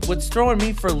the other day. What's throwing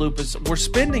me for a loop is we're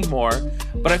spending more,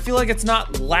 but I feel like it's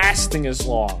not lasting as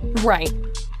long. Right.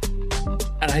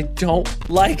 And I don't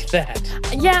like that.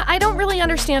 Yeah, I don't really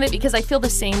understand it because I feel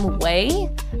the same way.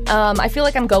 I feel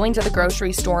like I'm going to the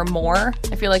grocery store more.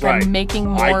 I feel like I'm making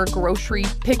more grocery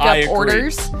pickup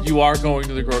orders. You are going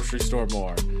to the grocery store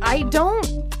more. I don't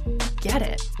get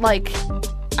it.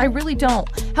 I really don't.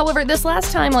 However, this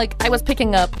last time, I was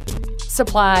picking up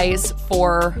supplies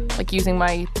for using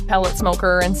my pellet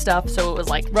smoker and stuff, so it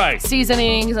was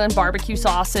seasonings and barbecue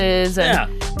sauces and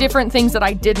different things that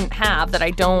I didn't have that I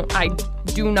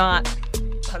do not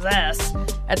possess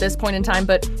at this point in time.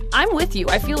 But I'm with you.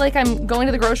 I feel like I'm going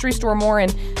to the grocery store more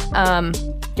and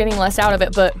getting less out of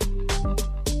it, but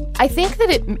I think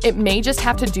that it may just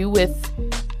have to do with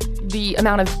the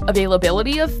amount of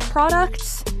availability of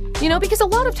products. Because a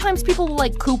lot of times people will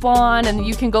coupon and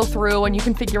you can go through and you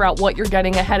can figure out what you're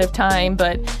getting ahead of time.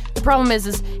 But the problem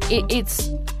is it's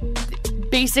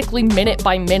basically minute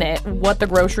by minute what the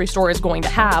grocery store is going to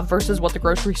have versus what the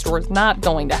grocery store is not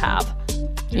going to have.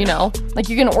 You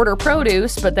can order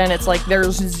produce, but then it's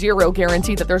there's zero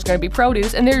guarantee that there's going to be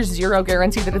produce and there's zero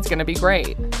guarantee that it's going to be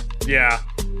great. Yeah.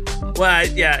 Well,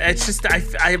 yeah, it's just,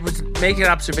 I was making an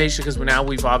observation because now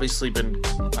we've obviously been,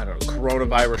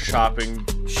 coronavirus shopping.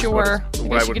 Sure.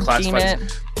 What I would classify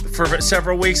for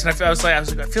several weeks. And I feel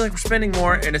like we're spending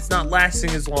more and it's not lasting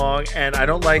as long. And I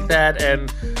don't like that.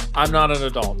 And I'm not an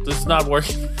adult. This is not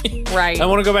working for me. Right. I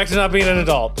want to go back to not being an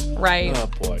adult. Right. Oh,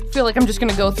 boy. I feel like I'm just going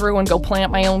to go through and go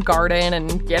plant my own garden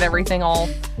and get everything all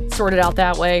sorted out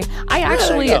that way.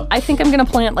 I think I'm going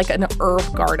to plant an herb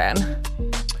garden.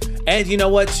 And you know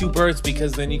what? 2 birds,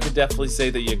 because then you could definitely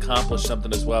say that you accomplished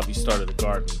something as well if you started a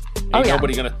garden. Ain't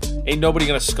nobody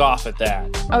gonna scoff at that.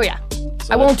 Oh yeah.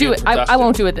 So I won't do it. I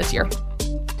won't do it this year.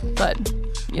 But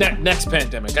next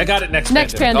pandemic. I got it next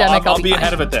pandemic. I'll be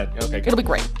ahead of it then. Okay. Good. It'll be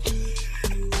great.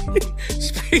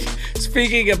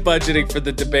 Speaking of budgeting for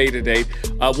the debate today,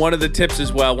 one of the tips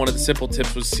as well, one of the simple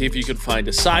tips was see if you could find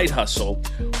a side hustle.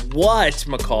 What,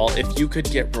 McCall, if you could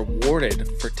get rewarded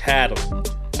for tattle?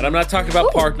 And I'm not talking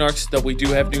about park narcs, though we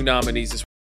do have new nominees as well.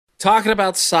 Talking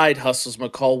about side hustles,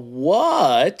 McCall,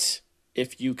 what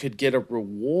if you could get a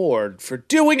reward for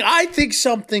doing, I think,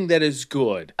 something that is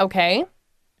good? Okay.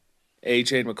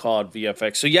 AJ and McCall at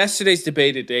VFX. So yesterday's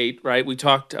debate date, right? We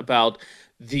talked about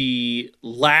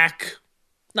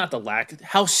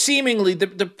how seemingly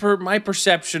my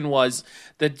perception was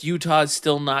that Utah is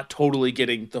still not totally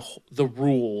getting the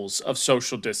rules of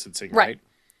social distancing, right?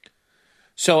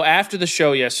 So after the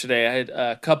show yesterday, I had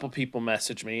a couple people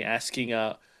message me asking,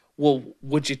 well,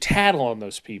 would you tattle on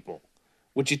those people?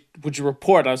 Would you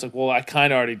report? I was like, well, I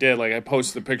kind of already did. I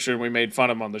posted the picture and we made fun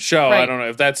of him on the show. Right. I don't know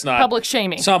if that's not public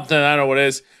shaming. Something, I don't know what it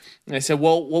is. And I said,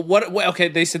 well, what okay,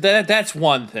 they said that's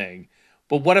one thing.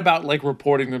 But what about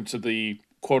reporting them to the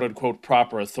quote unquote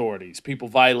proper authorities? People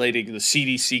violating the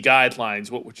CDC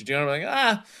guidelines. What would you do? And I'm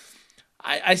like,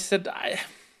 I said,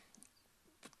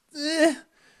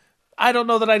 I don't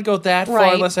know that I'd go that far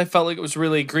Right. unless I felt like it was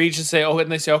really egregious.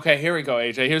 And they say, okay, here we go,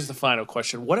 AJ. Here's the final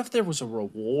question. What if there was a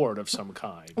reward of some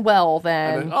kind? Well, And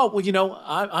then. then, oh, well,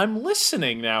 I'm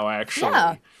listening now, actually.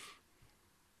 Yeah.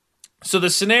 So the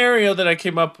scenario that I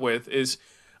came up with is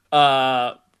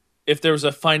if there was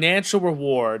a financial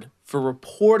reward for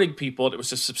reporting people, and it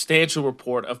was a substantial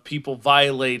report of people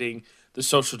violating the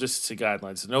social distancing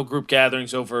guidelines. No group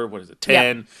gatherings over,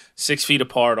 10, 6 feet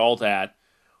apart, all that.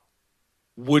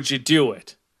 Would you do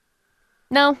it?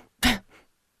 No.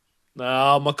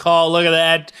 No, McCall, look at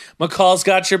that. McCall's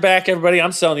got your back, everybody.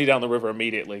 I'm selling you down the river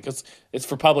immediately because it's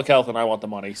for public health and I want the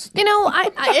money. You know, I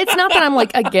it's not that I'm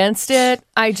like against it.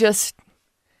 I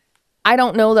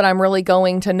don't know that I'm really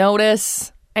going to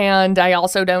notice. And I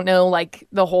also don't know like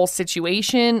the whole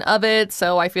situation of it.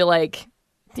 So I feel like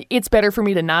it's better for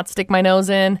me to not stick my nose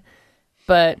in.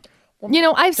 But, you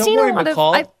know, I've Don't seen worry, a lot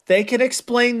McCall. of... They can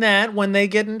explain that when they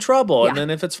get in trouble. And Yeah. then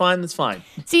if it's fine, that's fine.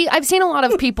 See, I've seen a lot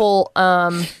of people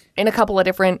in a couple of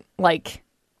different like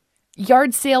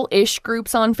yard sale-ish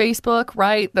groups on Facebook,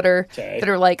 right? That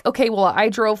are like, okay, well, I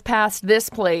drove past this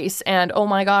place and oh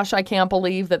my gosh, I can't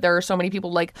believe that there are so many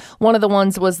people. Like one of the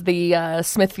ones was the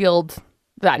Smithfield,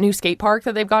 that new skate park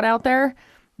that they've got out there,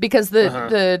 because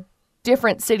the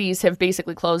different cities have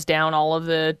basically closed down all of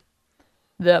the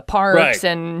parks Right.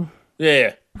 and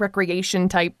Yeah. recreation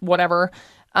type whatever.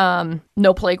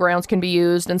 No playgrounds can be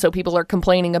used, and so people are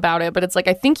complaining about it. But it's like,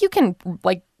 I think you can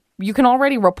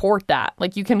already report that.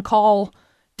 Like you can call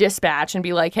dispatch and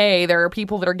be like, hey, there are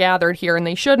people that are gathered here and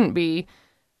they shouldn't be.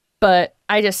 But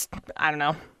I don't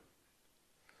know.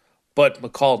 But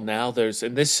McCall, now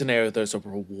in this scenario, there's a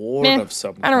reward of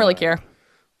some kind. I don't really care.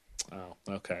 Oh,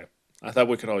 okay. I thought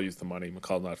we could all use the money.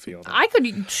 McCall not feeling it. I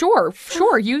could, sure,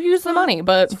 you use the money,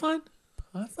 but That's fine.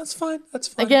 That's fine. That's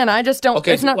fine. again, I just don't,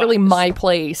 Okay, it's not really my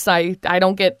place. I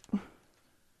don't get,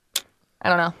 I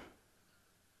don't know.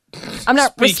 I'm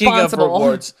not Speaking responsible. of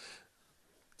rewards,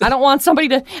 I don't want somebody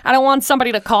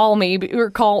to call me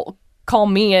or call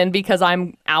me in because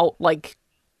I'm out like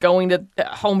going to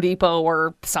Home Depot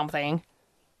or something.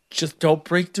 just don't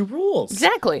break the rules.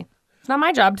 Exactly. It's not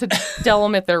my job to tell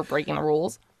them if they're breaking the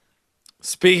rules.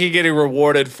 Speaking of getting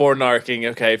rewarded for narking,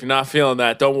 okay, if you're not feeling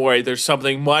that, don't worry. There's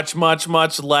something much, much,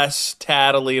 much less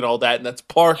tattly and all that, and that's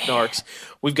park narcs.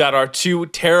 We've got our 2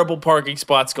 terrible parking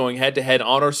spots going head-to-head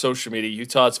on our social media,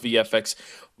 Utah's VFX.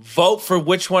 Vote for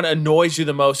which one annoys you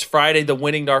the most. Friday, the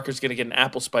winning narc is going to get an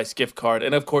Apple Spice gift card.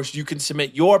 And, of course, you can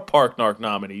submit your park narc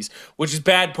nominees, which is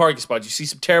bad parking spots. You see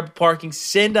some terrible parking,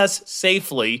 send us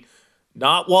safely,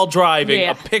 not while driving,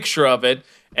 a picture of it.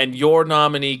 And your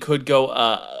nominee could go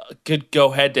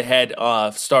head-to-head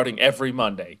starting every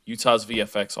Monday. Utah's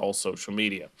VFX, all social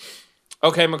media.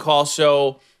 Okay, McCall,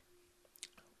 so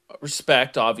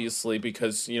respect, obviously,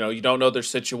 because, you don't know their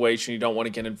situation. You don't want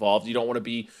to get involved. You don't want to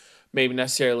be maybe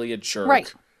necessarily a jerk.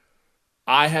 Right.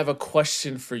 I have a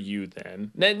question for you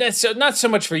then. Not so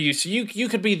much for you. So you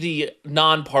could be the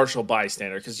non-partial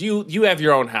bystander because you have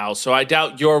your own house. So I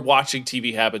doubt your watching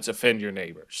TV habits offend your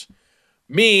neighbors.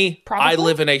 Me, Probably. I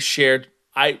live in a shared...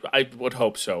 I would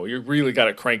hope so. You really got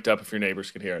it cranked up if your neighbors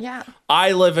could hear it. Yeah.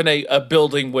 I live in a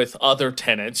building with other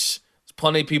tenants. There's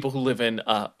plenty of people who live in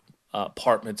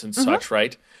apartments and such,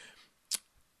 right?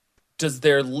 Is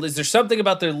there something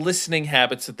about their listening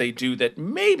habits that they do that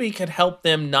maybe could help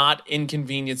them not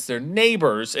inconvenience their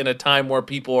neighbors in a time where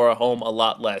people are at home a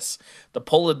lot less? The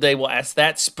poll of the day will ask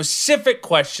that specific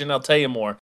question. I'll tell you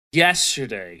more.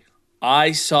 Yesterday,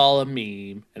 I saw a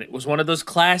meme, and it was one of those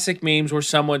classic memes where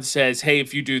someone says, hey,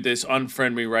 if you do this,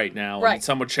 unfriend me right now. Right. And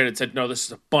someone shared it and said, no, this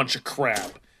is a bunch of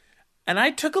crap. And I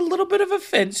took a little bit of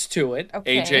offense to it,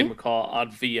 Okay. AJ McCall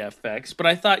on VFX, but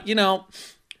I thought,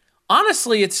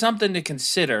 honestly, it's something to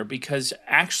consider because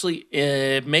actually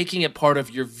making it part of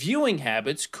your viewing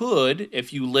habits could,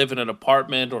 if you live in an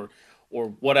apartment or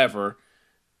whatever,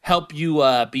 help you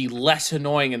be less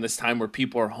annoying in this time where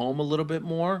people are home a little bit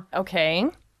more. Okay.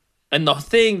 And the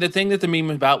thing that the meme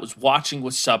was about was watching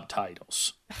with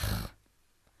subtitles.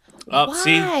 Oh, Why?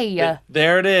 see?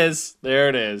 There it is. There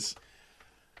it is.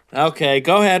 Okay,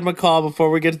 go ahead, McCall, before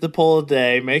we get to the poll of the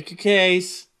day. Make your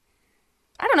case.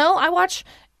 I don't know.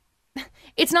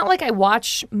 It's not like I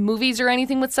watch movies or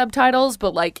anything with subtitles,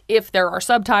 but like if there are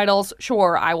subtitles,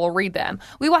 sure, I will read them.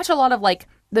 We watch a lot of like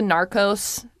the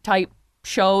Narcos type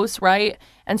shows, right?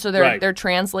 And so they're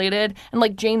translated, and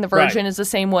like Jane the Virgin is the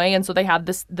same way, and so they have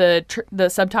the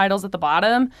subtitles at the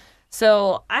bottom.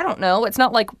 So I don't know. It's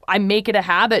not like I make it a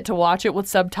habit to watch it with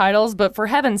subtitles, but for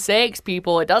heaven's sakes,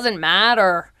 people, it doesn't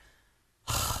matter.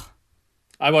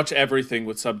 I watch everything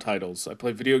with subtitles. I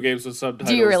play video games with subtitles.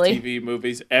 Do you really? TV,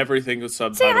 movies, everything with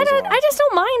subtitles. See, I just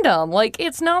don't mind them. Like,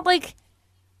 it's not like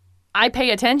I pay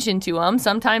attention to them.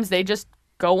 Sometimes they just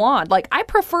go on. Like, I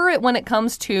prefer it when it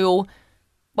comes to,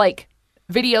 like,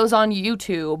 videos on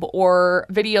YouTube or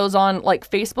videos on, like,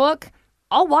 Facebook.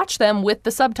 I'll watch them with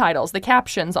the subtitles, the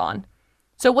captions on.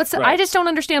 So I just don't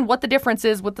understand what the difference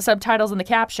is with the subtitles and the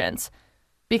captions.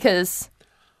 Because...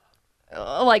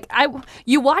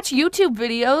 you watch YouTube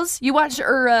videos,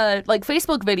 like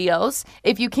Facebook videos.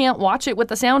 If you can't watch it with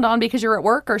the sound on because you're at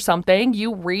work or something,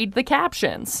 you read the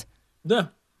captions. Yeah,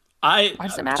 why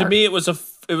does it matter? To me, it was a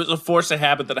force of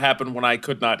habit that happened when I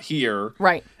could not hear.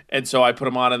 Right. And so I put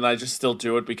them on, and I just still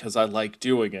do it because I like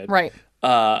doing it. Right.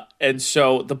 And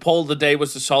so the poll of the day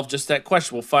was to solve just that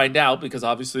question. We'll find out because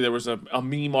obviously there was a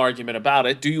meme argument about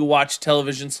it. Do you watch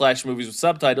television/movies with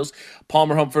subtitles?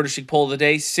 Palmer Home Furnishing poll of the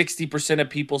day, 60% of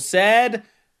people said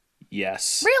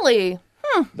yes. Really?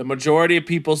 The majority of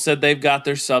people said they've got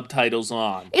their subtitles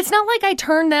on. It's not like I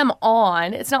turn them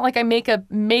on. It's not like I make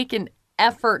an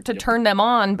effort to turn them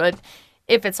on, but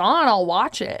if it's on, I'll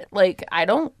watch it. Like, I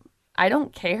don't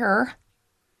care.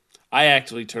 I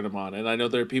actively turn them on, and I know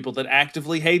there are people that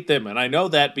actively hate them, and I know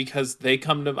that because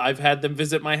I've had them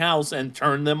visit my house and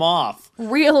turn them off.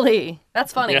 Really?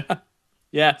 That's funny. Yeah.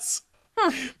 Yes.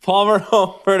 Palmer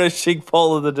Home Furnishing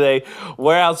poll of the day.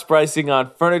 Warehouse pricing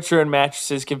on furniture and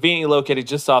mattresses conveniently located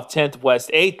just off 10th West,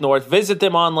 8th North. Visit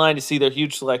them online to see their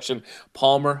huge selection.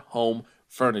 Palmer Home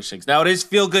Furnishings. Now, it is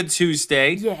Feel Good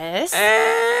Tuesday. Yes.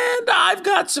 And I've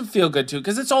got some Feel Good, too,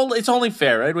 because it's only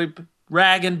fair, right? We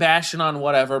ragging, bashing on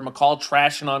whatever, McCall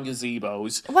trashing on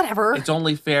gazebos. Whatever. It's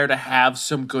only fair to have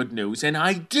some good news, and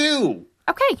I do.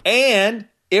 Okay. And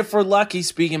if we're lucky,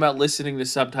 speaking about listening to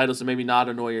subtitles and maybe not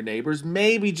annoy your neighbors,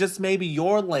 maybe, just maybe,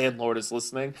 your landlord is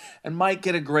listening and might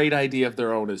get a great idea of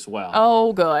their own as well.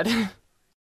 Oh, good.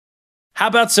 How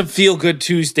about some Feel Good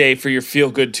Tuesday for your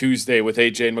Feel Good Tuesday with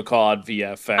AJ and McCall on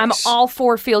VFX? I'm all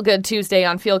for Feel Good Tuesday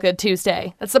on Feel Good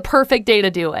Tuesday. That's the perfect day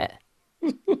to do it.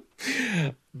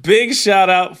 Big shout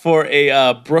out for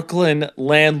a Brooklyn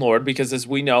landlord, because as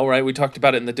we know, right, we talked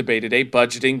about it in the debate today,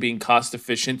 budgeting, being cost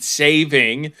efficient,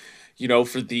 saving,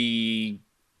 for the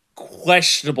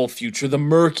questionable future, the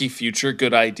murky future,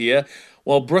 good idea.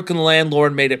 Well, Brooklyn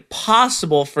landlord made it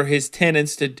possible for his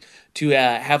tenants to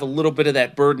have a little bit of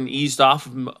that burden eased off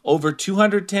of them. Over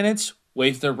 200 tenants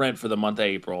waived their rent for the month of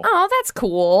April. Oh, that's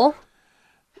cool.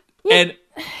 Yeah. And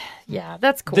yeah,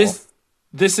 that's cool.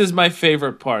 This is my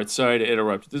favorite part. Sorry to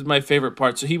interrupt. This is my favorite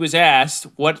part. So he was asked,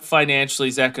 what financially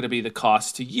is that going to be the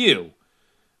cost to you?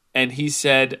 And he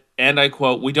said, and I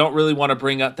quote, "We don't really want to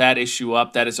bring up that issue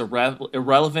up. That is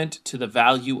irrelevant to the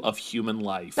value of human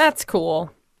life." That's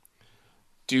cool.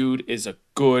 Dude is a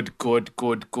good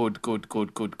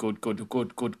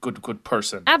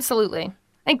person. Absolutely.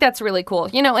 I think that's really cool.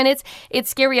 And it's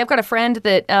scary. I've got a friend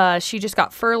that she just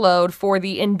got furloughed for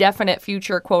the indefinite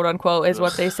future, quote unquote, is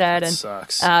what they said. And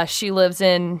sucks. She lives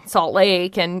in Salt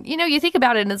Lake, and you think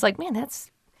about it, and it's like, man, that's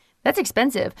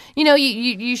expensive.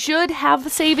 You should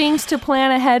have savings to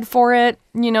plan ahead for it.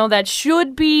 That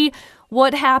should be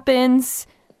what happens.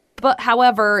 But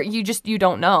however, you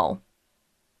don't know.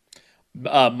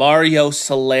 Mario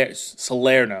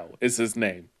Salerno is his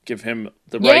name. Give him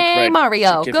the right credit.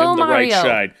 Mario. Give Go him the Mario. right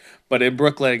shine. But in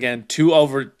Brooklyn, again,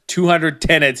 over 200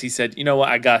 tenants, he said, you know what,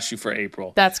 I got you for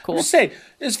April. That's cool. I'm just saying,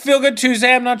 it's Feel Good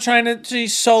Tuesday. I'm not trying to see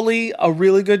solely a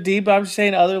really good deed, but I'm just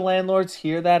saying other landlords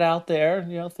hear that out there,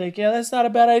 think, yeah, that's not a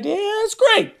bad idea. Yeah, that's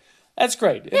great. That's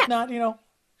great. Yeah. If not,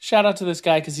 shout out to this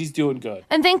guy because he's doing good.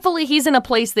 And thankfully, he's in a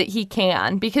place that he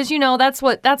can, because that's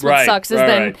what Right, sucks is right,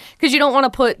 then right. because you don't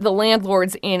want to put the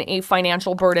landlords in a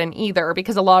financial burden either,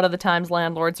 because a lot of the times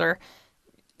landlords are.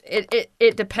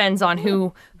 It depends on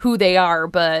who they are,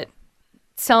 but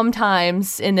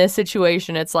sometimes in this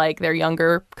situation, it's like they're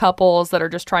younger couples that are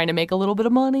just trying to make a little bit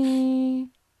of money.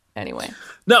 Anyway.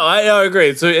 No, I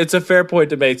agree. So it's a fair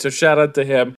point to make. So shout out to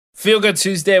him. Feel Good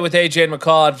Tuesday with AJ and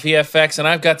McCall on VFX, and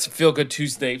I've got some Feel Good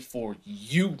Tuesday for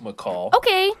you, McCall.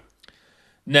 Okay.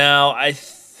 Now, I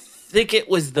think it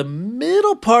was the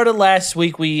middle part of last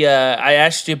week I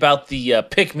asked you about the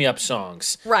pick-me-up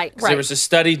songs. Right. There was a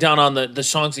study done on the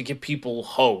songs that give people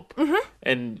hope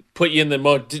and put you in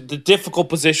the difficult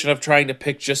position of trying to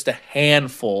pick just a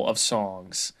handful of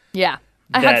songs. Yeah.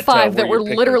 I had 5 that were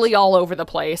literally all over the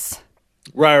place.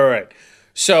 Right.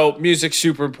 So, music's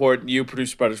super important. You,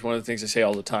 Producer Brothers, one of the things I say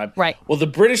all the time. Right. Well, the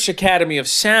British Academy of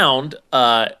Sound,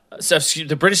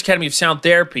 the British Academy of Sound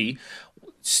Therapy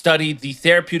studied the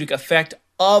therapeutic effect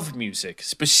of music,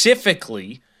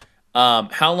 specifically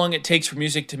how long it takes for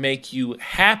music to make you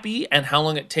happy, and how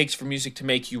long it takes for music to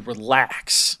make you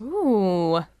relax.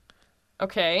 Ooh.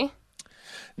 Okay.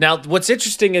 Now, what's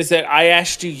interesting is that I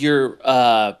asked you your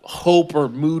hope or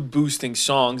mood-boosting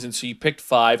songs, and so you picked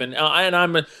 5. And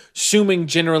I'm assuming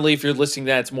generally if you're listening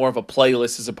to that, it's more of a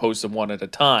playlist as opposed to one at a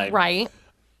time. Right.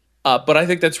 But I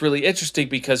think that's really interesting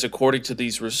because according to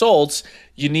these results,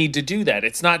 you need to do that.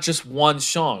 It's not just one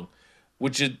song.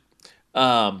 What is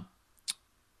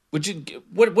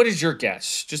your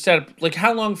guess? Just like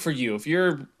how long for you? If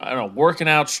you're, I don't know, working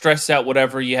out, stressed out,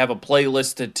 whatever, you have a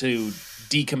playlist to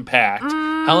decompact.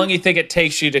 How long do you think it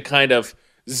takes you to kind of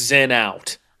zen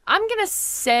out? I'm going to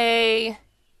say,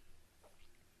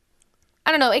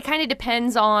 I don't know. It kind of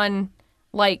depends on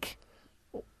like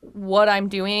what I'm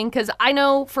doing. Because I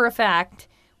know for a fact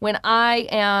when I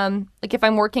am, like if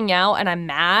I'm working out and I'm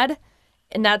mad,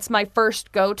 and that's my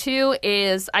first go-to,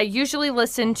 is I usually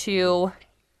listen to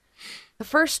the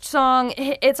first song.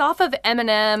 It's off of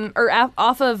Eminem, or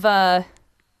off of,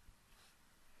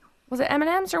 was it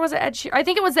Eminem's or was it Ed Sheeran? I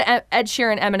think it was the Ed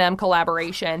Sheeran Eminem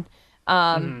collaboration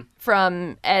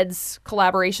from Ed's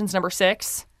Collaborations number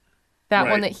 6. That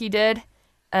one that he did.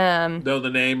 Know the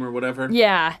name or whatever?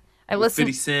 Yeah. I listen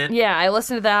 50 Cent? Yeah, I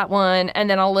listen to that one, and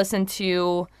then I'll listen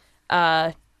to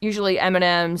usually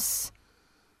Eminem's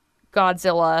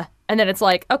Godzilla, and then it's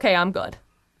like, okay, I'm good.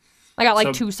 I got like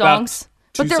So 2 songs.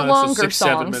 But they're longer so 6,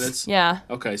 songs. 7 minutes. Yeah.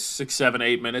 Okay, 6, 7,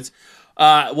 8 minutes.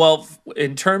 Well,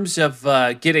 in terms of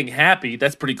getting happy,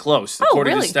 that's pretty close.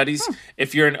 According to studies,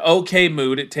 if you're in okay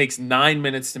mood, it takes 9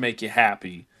 minutes to make you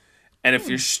happy. And if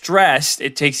you're stressed,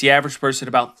 it takes the average person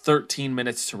about 13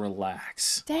 minutes to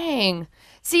relax. Dang.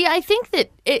 See, I think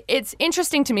that it's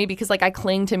interesting to me because, like, I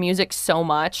cling to music so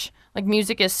much. Like,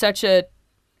 music is such a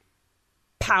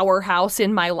powerhouse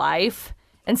in my life.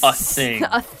 And a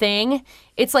thing.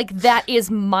 It's like, that is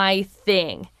my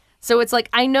thing. So it's like,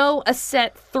 I know a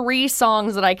set 3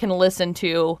 songs that I can listen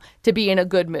to be in a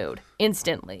good mood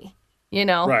instantly. You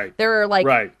know? Right. There are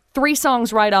like 3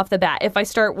 songs right off the bat. If I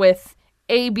start with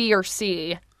A, B, or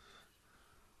C,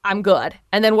 I'm good.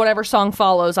 And then whatever song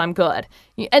follows, I'm good.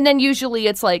 And then usually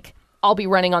it's like, I'll be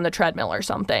running on the treadmill or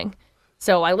something.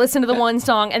 So I listen to the one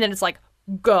song and then it's like,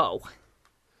 go.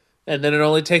 And then it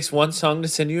only takes one song to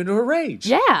send you into a rage.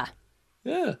 Yeah.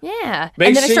 Yeah. Yeah. Make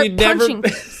and then sure I you start never... punching.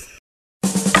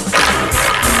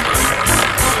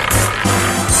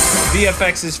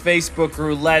 VFX's Facebook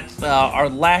roulette, our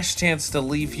last chance to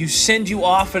leave you, send you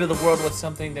off into the world with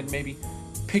something that maybe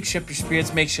picks up your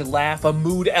spirits, makes you laugh, a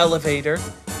mood elevator.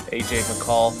 AJ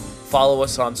McCall. Follow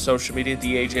us on social media,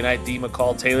 the AJ and I, the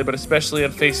McCall Taylor, but especially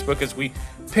on Facebook as we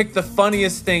pick the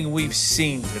funniest thing we've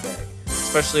seen today,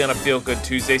 especially on a Feel Good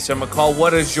Tuesday. So McCall,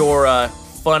 what is your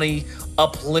funny,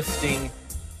 uplifting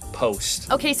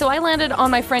post? Okay, so I landed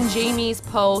on my friend Jamie's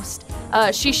post.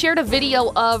 She shared a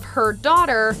video of her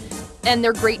daughter and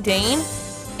their Great Dane,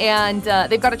 and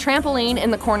they've got a trampoline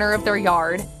in the corner of their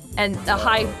yard, and a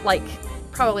high, like,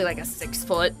 probably like a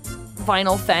 6-foot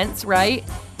vinyl fence, right?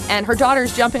 And her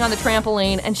daughter's jumping on the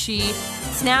trampoline, and she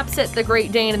snaps at the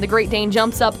Great Dane, and the Great Dane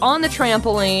jumps up on the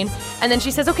trampoline, and then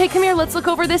she says, okay, come here, let's look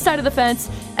over this side of the fence.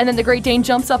 And then the Great Dane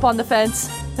jumps up on the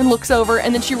fence and looks over,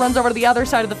 and then she runs over to the other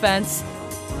side of the fence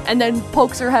and then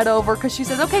pokes her head over because she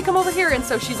says, okay, come over here. And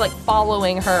so she's like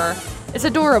following her. It's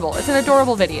adorable. It's an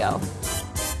adorable video.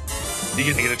 You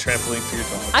get to get a trampoline for your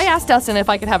dogs. I asked Dustin if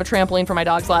I could have a trampoline for my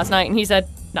dogs last night, and he said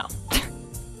no.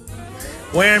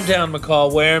 Wear him down,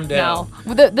 McCall. Wear him down.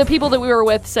 No. The people that we were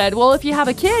with said, well, if you have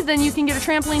a kid, then you can get a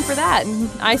trampoline for that. And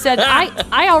I said,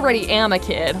 I already am a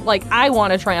kid. Like, I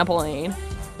want a trampoline.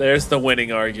 There's the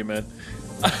winning argument.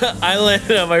 I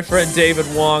landed on my friend David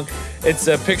Wong. It's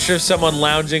a picture of someone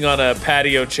lounging on a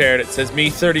patio chair, and it says, me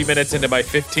 30 minutes into my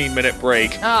 15-minute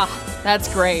break. Oh, that's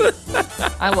great.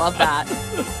 I love that.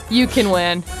 You can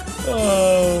win.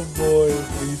 Oh, boy.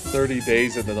 Me 30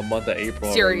 days into the month of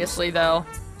April. Seriously, though.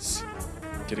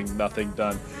 Getting nothing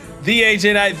done. The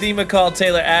AJ Knight, the McCall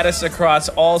Taylor. Add us across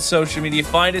all social media.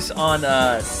 Find us on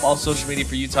all social media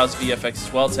for Utah's VFX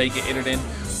as well. That's how you get entered in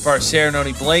for our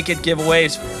ceremony blanket giveaway.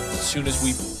 As soon as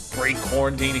we break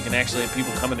quarantine, you can actually have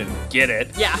people come in and get it.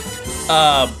 Yeah.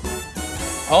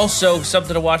 Also,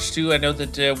 something to watch too. I know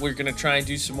that we're going to try and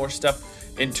do some more stuff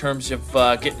in terms of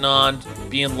getting on,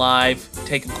 being live,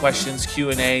 taking questions,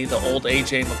 Q&A, the old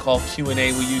AJ McCall Q&A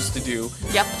we used to do.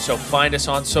 Yep. So find us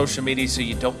on social media so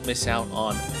you don't miss out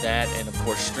on that. And, of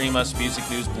course, stream us, music,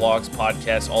 news, blogs,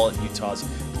 podcasts, all at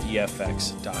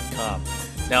utahsvfx.com.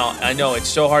 Now, I know it's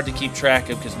so hard to keep track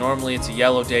of because normally it's a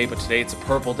yellow day, but today it's a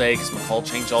purple day because McCall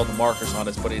changed all the markers on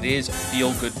us. But it is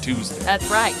Feel Good Tuesday. That's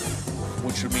right.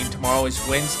 Which would mean tomorrow is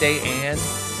Wednesday and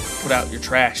put out your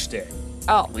trash day.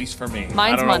 Oh. At least for me.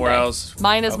 Mine's I don't know where Monday. else.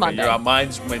 Mine is Monday.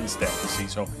 Mine's Wednesday. See,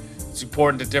 so it's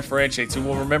important to differentiate. So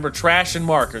we'll remember trash and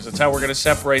markers. That's how we're going to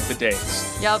separate the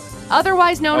days. Yep.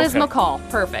 Otherwise known as Okay. McCall.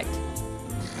 Perfect.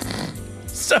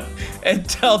 So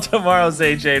until tomorrow's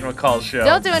AJ and McCall show.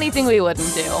 Don't do anything we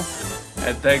wouldn't do.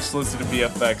 And thanks for listening to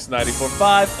VFX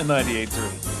 94.5 and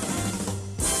 98.3.